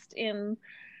skinniest, in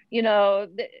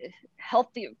the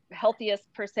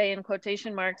healthiest per se in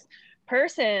quotation marks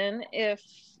person, if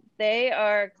they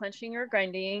are clenching or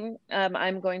grinding,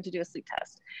 I'm going to do a sleep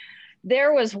test.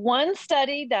 There was one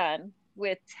study done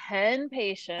with 10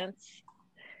 patients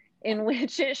in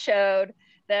which it showed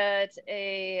that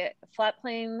a flat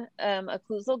plane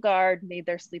occlusal guard made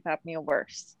their sleep apnea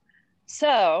worse.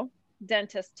 So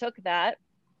dentists took that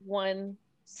one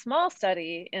small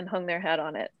study and hung their hat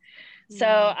on it. So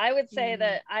I would say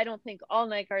that I don't think all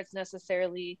night guards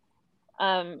necessarily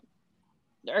are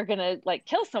going to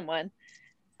kill someone.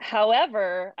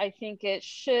 However, I think it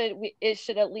should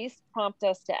at least prompt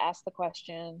us to ask the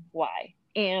question, why?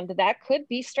 And that could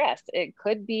be stress. It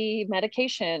could be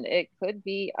medication. It could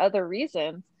be other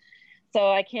reasons.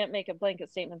 So I can't make a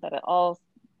blanket statement that all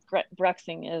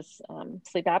bruxing is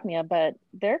sleep apnea, but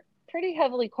they're pretty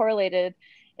heavily correlated.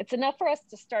 It's enough for us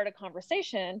to start a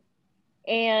conversation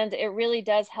And it really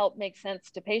does help make sense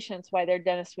to patients why their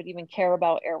dentist would even care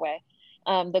about airway.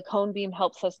 The cone beam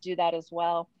helps us do that as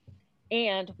well.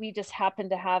 And we just happen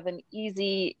to have an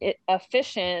easy,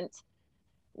 efficient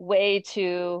way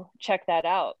to check that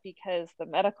out, because the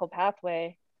medical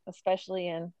pathway, especially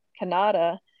in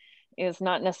Canada, is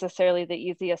not necessarily the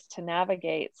easiest to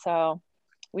navigate. So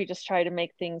we just try to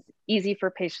make things easy for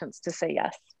patients to say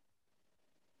yes.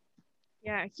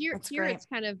 Yeah, here it's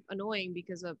kind of annoying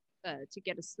because of to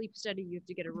get a sleep study, you have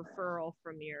to get a referral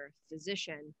from your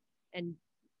physician, and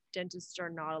dentists are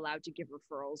not allowed to give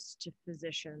referrals to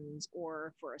physicians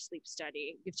or for a sleep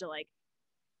study. You have to like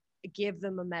give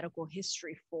them a medical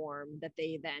history form that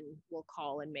they then will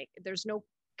call and make. There's no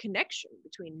connection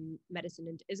between medicine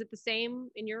and, is it the same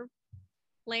in your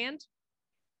land?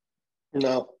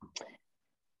 No.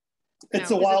 It's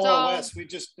the Wild West.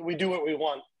 We do what we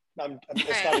want.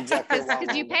 It's not exactly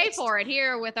because you pay for it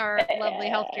here with our lovely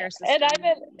healthcare system.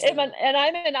 And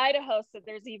I'm in Idaho, so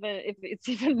it's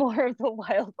even more of the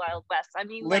wild west. I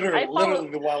mean, literally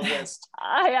the Wild West.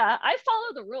 I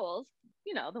follow the rules,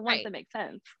 the ones that make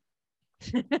sense.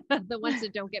 The ones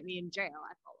that don't get me in jail,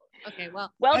 I follow. Okay,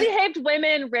 well-behaved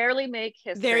women rarely make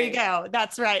history. There you go.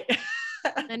 That's right.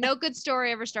 And no good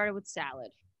story ever started with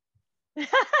salad.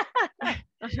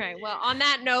 All right. Well, on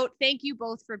that note, thank you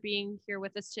both for being here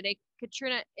with us today.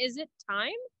 Katrina, is it time?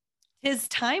 Tis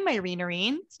time,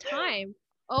 Irene. It's time.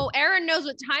 Oh, Erin knows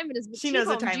what time it is. But she knows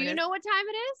what time it is. Do you know what time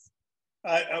it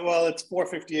is? Well, it's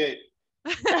 4:58.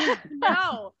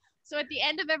 No. So at the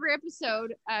end of every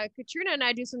episode, Katrina and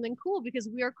I do something cool because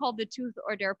we are called the Truth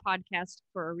or Dare podcast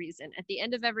for a reason. At the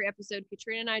end of every episode,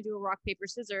 Katrina and I do a rock, paper,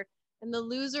 scissors, and the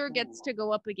loser gets to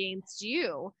go up against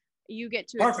you. You get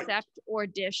to accept or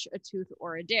dish a tooth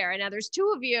or a dare. And now there's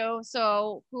two of you,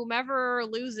 so whomever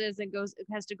loses and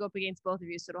has to go up against both of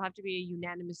you. So it'll have to be a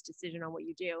unanimous decision on what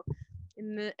you do.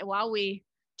 While we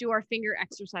do our finger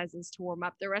exercises to warm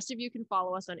up, the rest of you can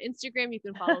follow us on Instagram. You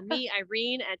can follow me,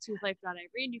 Irene, at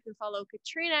toothlife.irene. You can follow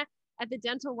Katrina at the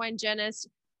Dental Hygienist.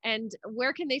 And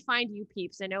where can they find you,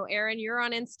 peeps? I know, Erin, you're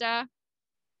on Insta.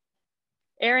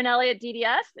 Erin Elliott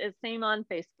DDS is same on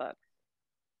Facebook.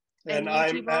 And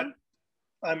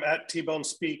I'm at T-Bone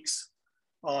Speaks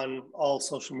on all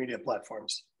social media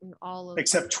platforms,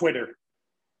 except Twitter.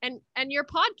 And your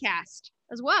podcast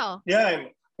as well. Yeah,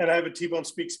 and I have a T-Bone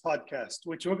Speaks podcast,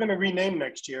 which we're going to rename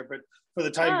next year, but for the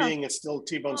time being, it's still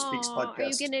T-Bone Speaks podcast. Are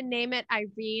you going to name it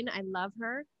Irene? I love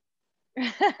her.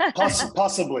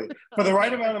 Possibly. For the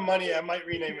right amount of money, I might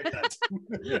rename it that.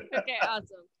 Okay,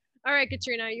 awesome. All right,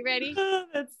 Katrina, are you ready?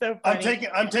 That's so funny.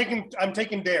 I'm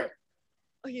taking Dare.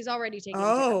 Oh, he's already taking.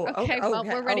 Okay. Well,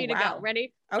 we're ready to go.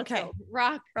 Ready? Okay.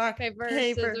 Rock, paper,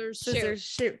 scissors,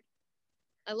 shoot.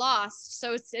 I lost.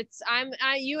 So it's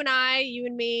you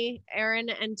and me, Erin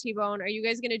and T-Bone. Are you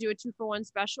guys gonna do a 2-for-1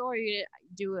 special, or are you gonna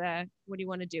do what do you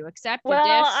want to do? Accept? Well,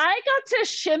 I got to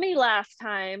shimmy last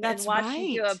time and watch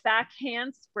you do a back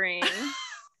handspring.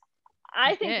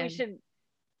 I think we should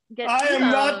get. I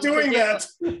am not doing that.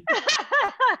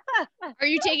 Are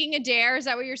you taking a dare? Is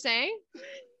that what you're saying?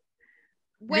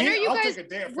 When are you guys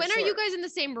in the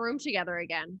same room together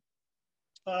again?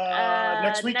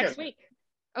 Next weekend. Next week.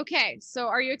 Okay, so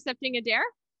are you accepting a dare?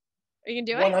 Are you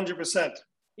gonna do it? 100%.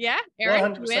 Yeah,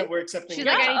 Erin, 100%. We're accepting. She's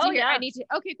like, I need to.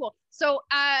 Okay, cool. So,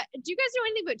 do you guys know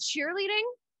anything about cheerleading?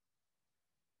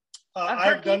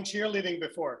 I've done cheerleading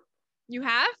before. You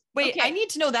have? Wait, okay. I need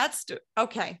to know that.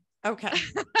 Okay.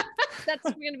 That's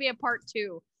going to be a part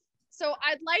 2. So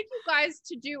I'd like you guys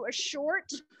to do a short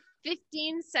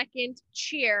 15-second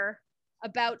cheer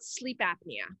about sleep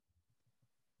apnea.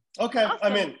 Okay, awesome.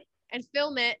 I'm in. And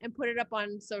film it and put it up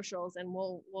on socials, and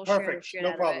we'll Perfect. share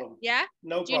No problem. Yeah?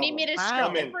 No problem. Do you need me to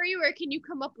script it for you, or can you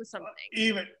come up with something?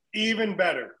 Even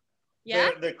better.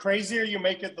 Yeah? The crazier you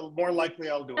make it, the more likely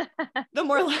I'll do it. The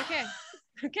more likely.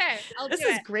 Okay. This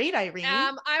is great, Irene.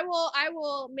 I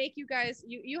will make you guys.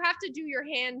 You have to do your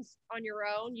hands on your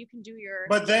own. You can do your.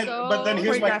 But then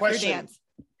here's my question: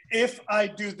 if I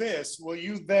do this, will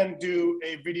you then do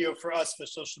a video for us for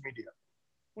social media?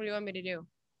 What do you want me to do?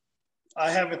 I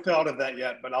haven't thought of that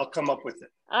yet, but I'll come up with it.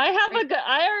 I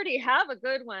already have a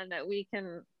good one that we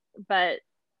can, but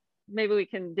maybe we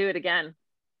can do it again.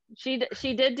 She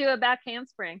did do a back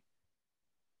handspring.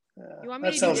 You want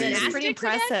me to do gymnastics? It's pretty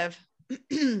impressive.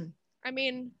 I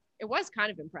mean, it was kind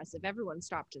of impressive. Everyone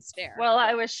stopped to stare. Well,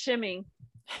 I was shimming.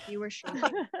 You were shimming.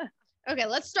 Okay,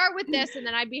 let's start with this, and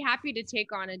then I'd be happy to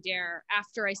take on a dare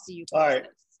after I see you. All right.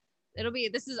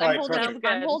 This.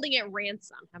 I'm holding it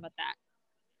ransom. How about that?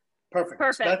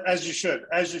 Perfect. That, as you should.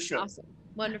 Awesome.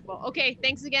 Wonderful. Okay.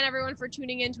 Thanks again, everyone, for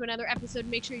tuning in to another episode.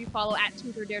 Make sure you follow at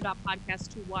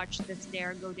truthordare.podcast to watch this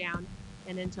dare go down.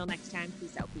 And until next time,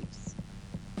 peace out, peeps.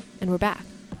 And we're back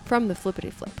from the flippity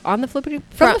flip. On the flippity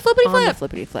From the flippity on flip. the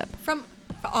flippity flip. From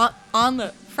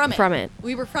it.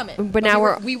 We were from it. But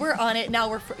now we were on it.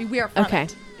 Now we are from okay.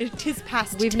 it. It is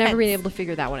past We've tense. never been able to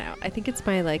figure that one out. I think it's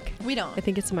my We don't. I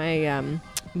think it's my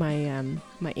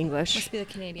my English. Must be the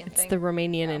Canadian It's thing. the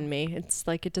Romanian in me. It's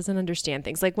like it doesn't understand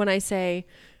things. Like when I say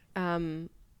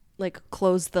like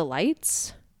close the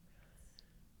lights.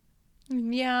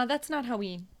 Yeah, that's not how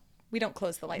we don't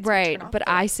close the lights. Right, we turn off but the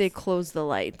I lights. say close the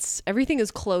lights. Everything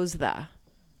is close the.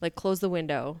 Like close the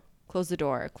window, close the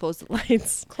door, close the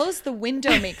lights. Close the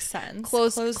window makes sense.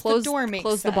 Close the door makes sense.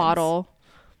 Close the bottle.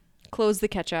 Close the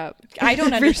ketchup. I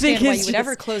don't Everything understand why is you would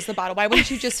ever just- close the bottle. Why wouldn't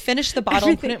you just finish the bottle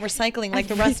and put it in recycling like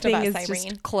the rest of us, Everything is Irene?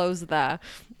 just close the.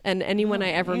 And anyone I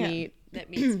ever man. meet that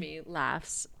meets me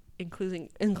laughs,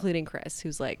 including Chris,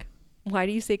 who's like, "Why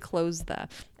do you say close the?"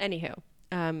 Anywho,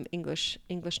 English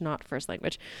not first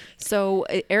language. So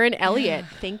Erin Elliott,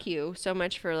 thank you so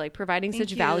much for like providing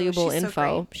such you. valuable She's so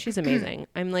info. great. She's amazing.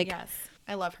 I'm like, Yes,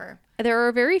 I love her. there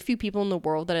are very few people in the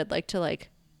world that I'd like to like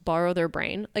borrow their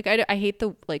brain. Like I hate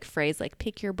the like phrase like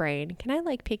pick your brain. Can I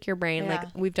like pick your brain? Yeah. Like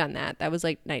we've done that. That was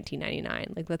like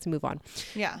 1999. Like let's move on.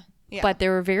 Yeah. But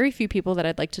there are very few people that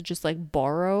I'd like to just like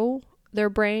borrow their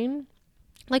brain.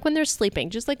 Like when they're sleeping,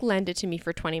 just like lend it to me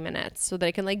for 20 minutes so that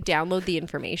I can like download the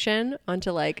information onto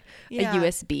like Yeah. a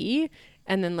USB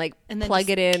and then like And then plug just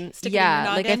it in. stick it in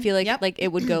your Like I noggin. feel like Yep. like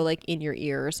it would go like in your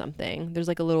ear or something. There's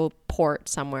like a little port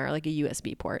somewhere, like a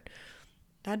USB port.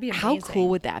 That'd be amazing. How cool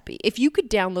would that be? If you could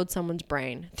download someone's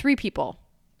brain, 3 people,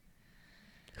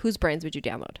 whose brains would you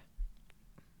download?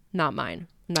 Not mine.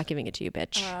 I'm not giving it to you,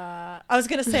 bitch. I was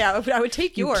gonna say I would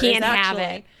take you yours. can't have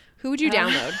actually. it. Who would you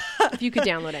download if you could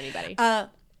download anybody?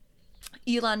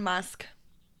 Elon Musk.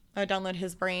 I would download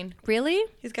his brain. Really?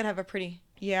 He's gotta have a pretty.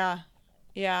 Yeah.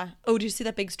 Oh, do you see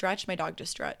that big stretch? My dog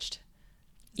just stretched.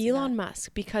 Elon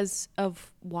Musk, because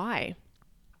of why?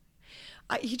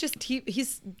 He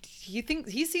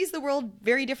sees the world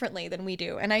very differently than we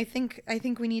do, and I think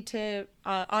we need to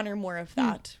honor more of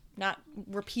that. Not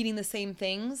repeating the same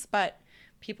things, but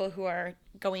people who are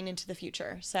going into the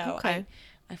future. So Okay.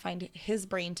 I find his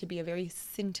brain to be a very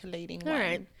scintillating All one.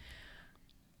 right.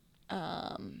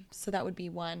 So that would be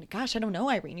one. Gosh, I don't know,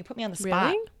 Irene. You put me on the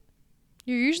spot. Really?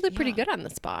 You're usually pretty good on the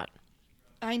spot.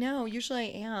 I know.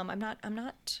 Usually I am. I'm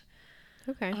not.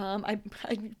 Okay. I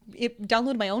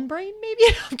download my own brain, maybe.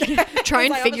 Try and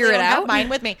Because I figure obviously it don't have out. Mine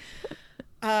with me.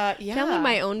 Yeah. Download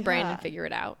my own brain yeah. and figure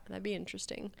it out. That'd be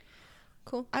interesting.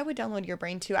 Cool. I would download your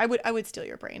brain too. I would steal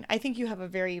your brain. I think you have a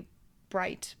very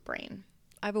bright brain.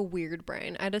 I have a weird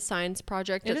brain. I had a science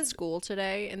project at school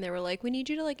today, and they were like, "We need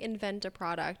you to like invent a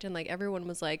product," and like everyone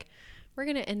was like, "We're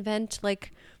gonna invent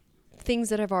like things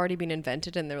that have already been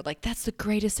invented," and they were like, "That's the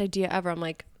greatest idea ever." I'm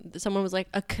like, someone was like,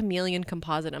 "A chameleon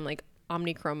composite." I'm like,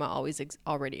 "Omnichroma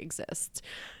already exists,"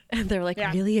 and they're like,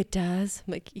 Yeah. "Really, it does?"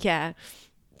 I'm like, "Yeah."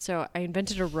 So I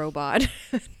invented a robot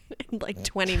in like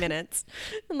 20 minutes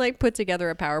and like put together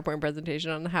a PowerPoint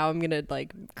presentation on how I'm gonna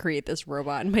like create this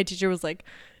robot. And my teacher was like,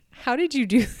 "How did you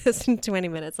do this in 20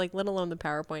 minutes? Like, let alone the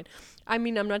PowerPoint." I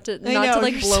mean, I'm not to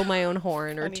like blow my own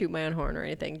horn or toot my own horn or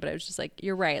anything, but I was just like,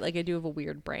 you're right. Like, I do have a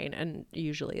weird brain, and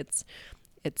usually it's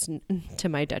to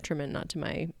my detriment, not to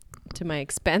my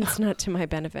expense, not to my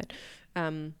benefit.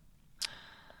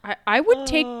 I would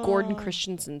take Gordon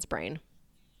Christensen's brain.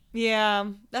 Yeah,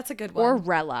 that's a good one. Or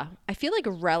Rella. I feel like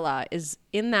Rella is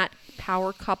in that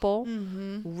power couple.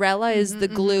 Rella is the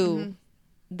glue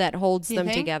that holds them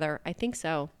think? together. I think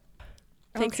so.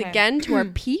 Thanks Okay. again to our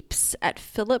peeps at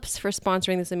Philips for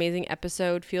sponsoring this amazing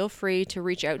episode. Feel free to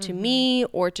reach out to me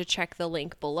or to check the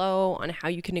link below on how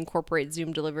you can incorporate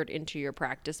Zoom Delivered into your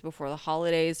practice before the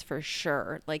holidays for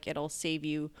sure. Like, it'll save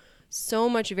you so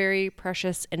much very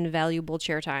precious and valuable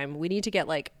chair time. We need to get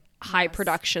like high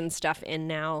production stuff in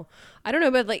now. I don't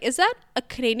know, but like, is that a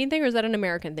Canadian thing or is that an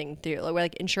American thing too? Like, where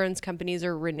like insurance companies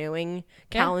are renewing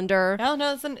calendar. No,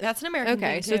 that's an American thing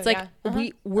Okay, so too, it's like yeah.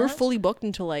 we're fully booked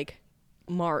until like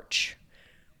March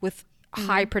with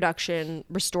high production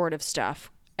restorative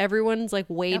stuff. Everyone's like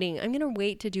waiting. I'm gonna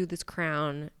wait to do this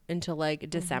crown until like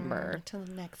December. Till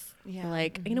next. Yeah.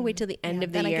 Like I'm gonna wait till the end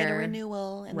of the then year. I get a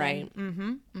renewal. And Right.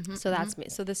 Then, So that's me.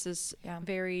 So this is Yeah.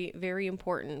 very, very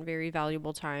important, very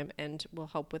valuable time, and will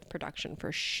help with production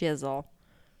for shizzle,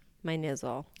 my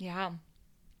nizzle. yeah.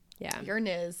 Yeah. Your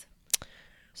niz.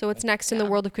 So what's next in the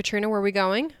world of Katrina? Where are we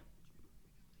going?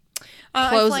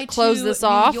 I fly close to this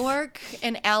off. New York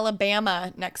and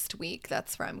Alabama next week.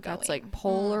 That's where I'm going. That's like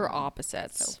polar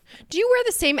opposites. Do you wear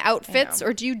the same outfits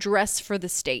or do you dress for the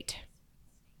state?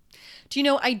 Do you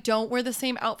know, I don't wear the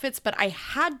same outfits, but I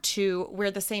had to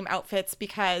wear the same outfits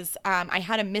because I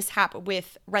had a mishap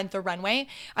with Rent the Runway.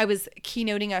 I was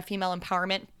keynoting a female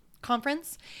empowerment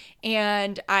conference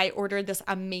and I ordered this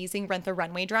amazing Rent the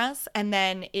Runway dress and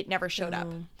then it never showed up.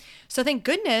 So thank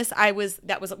goodness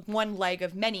that was one leg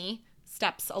of many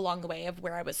steps along the way of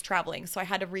where I was traveling. So I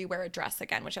had to rewear a dress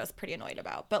again, which I was pretty annoyed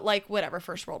about. But like, whatever,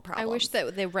 first world problems. I wish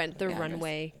that they Rent the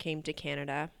Runway came to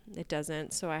Canada. It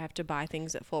doesn't, so I have to buy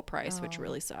things at full price, which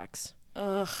really sucks.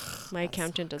 Ugh. My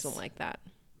accountant doesn't like that.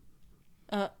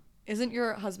 Isn't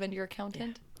your husband your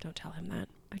accountant? Yeah, don't tell him that.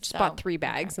 I just bought 3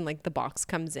 bags and like the box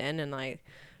comes in and I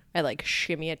like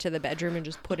shimmy it to the bedroom and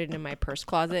just put it in my purse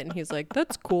closet and he's like,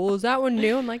 "That's cool. Is that one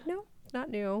new?" I'm like, "No, not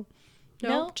new.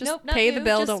 No, just not pay the new.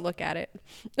 bill. Just- don't look at it."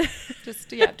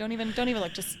 Don't even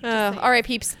look. Just All right,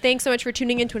 peeps. Thanks so much for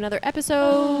tuning in to another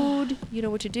episode. You know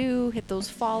what to do. Hit those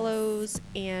follows.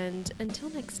 And until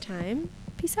next time,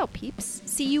 peace out, peeps.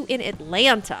 See you in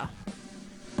Atlanta.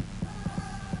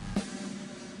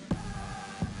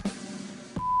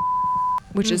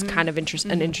 Which is kind of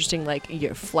an interesting, like,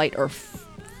 flight or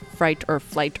fright or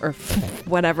flight or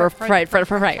whatever. Fright.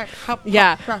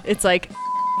 Yeah, it's like...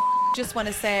 Just want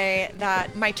to say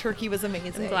that my turkey was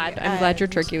amazing. I'm glad your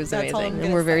turkey was that's all I'm amazing. And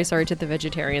gonna we're very say. sorry to the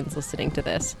vegetarians listening to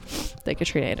this. That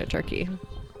Katrina ate a turkey.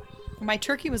 My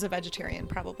turkey was a vegetarian,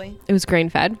 probably. It was grain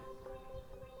fed.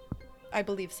 I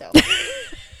believe so.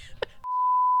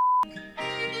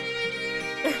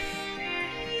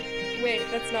 Wait,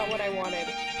 that's not what I wanted.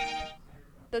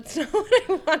 That's not what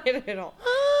I wanted at all.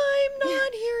 I'm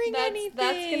not hearing anything.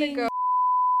 That's gonna go.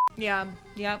 Yeah,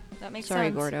 that makes Sorry,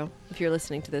 sense. Gordo, if you're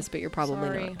listening to this, but you're probably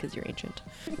Sorry. not because you're ancient.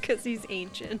 Because he's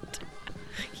ancient.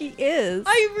 He is.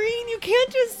 Irene, you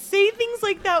can't just say things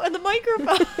like that on the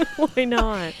microphone. Why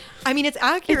not? I mean, it's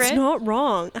accurate. It's not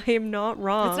wrong. I am not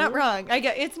wrong. It's not wrong.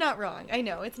 It's not wrong. I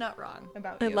know it's not wrong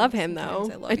about I you. love him Sometimes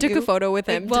though. love I took a you. photo with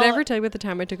him. Like, well, did I ever tell you about the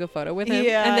time I took a photo with him?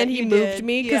 Yeah, And then he you moved did.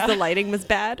 me because Yeah. the lighting was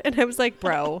bad. And I was like,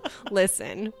 bro,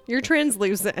 listen, you're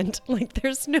translucent. Like,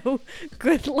 there's no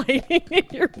good lighting in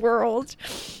your world.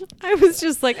 I was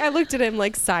just like, I looked at him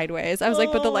like sideways. I was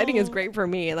like, but the lighting is great for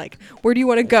me. Like, where do you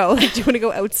want to go? Like, do you want to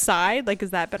go outside? Like,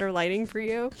 is that better lighting for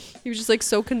you? He was just like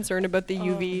so concerned about the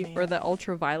UV or the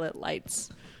ultraviolet lights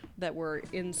that were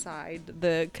inside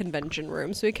the convention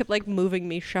room. So he kept like moving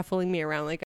me, shuffling me around like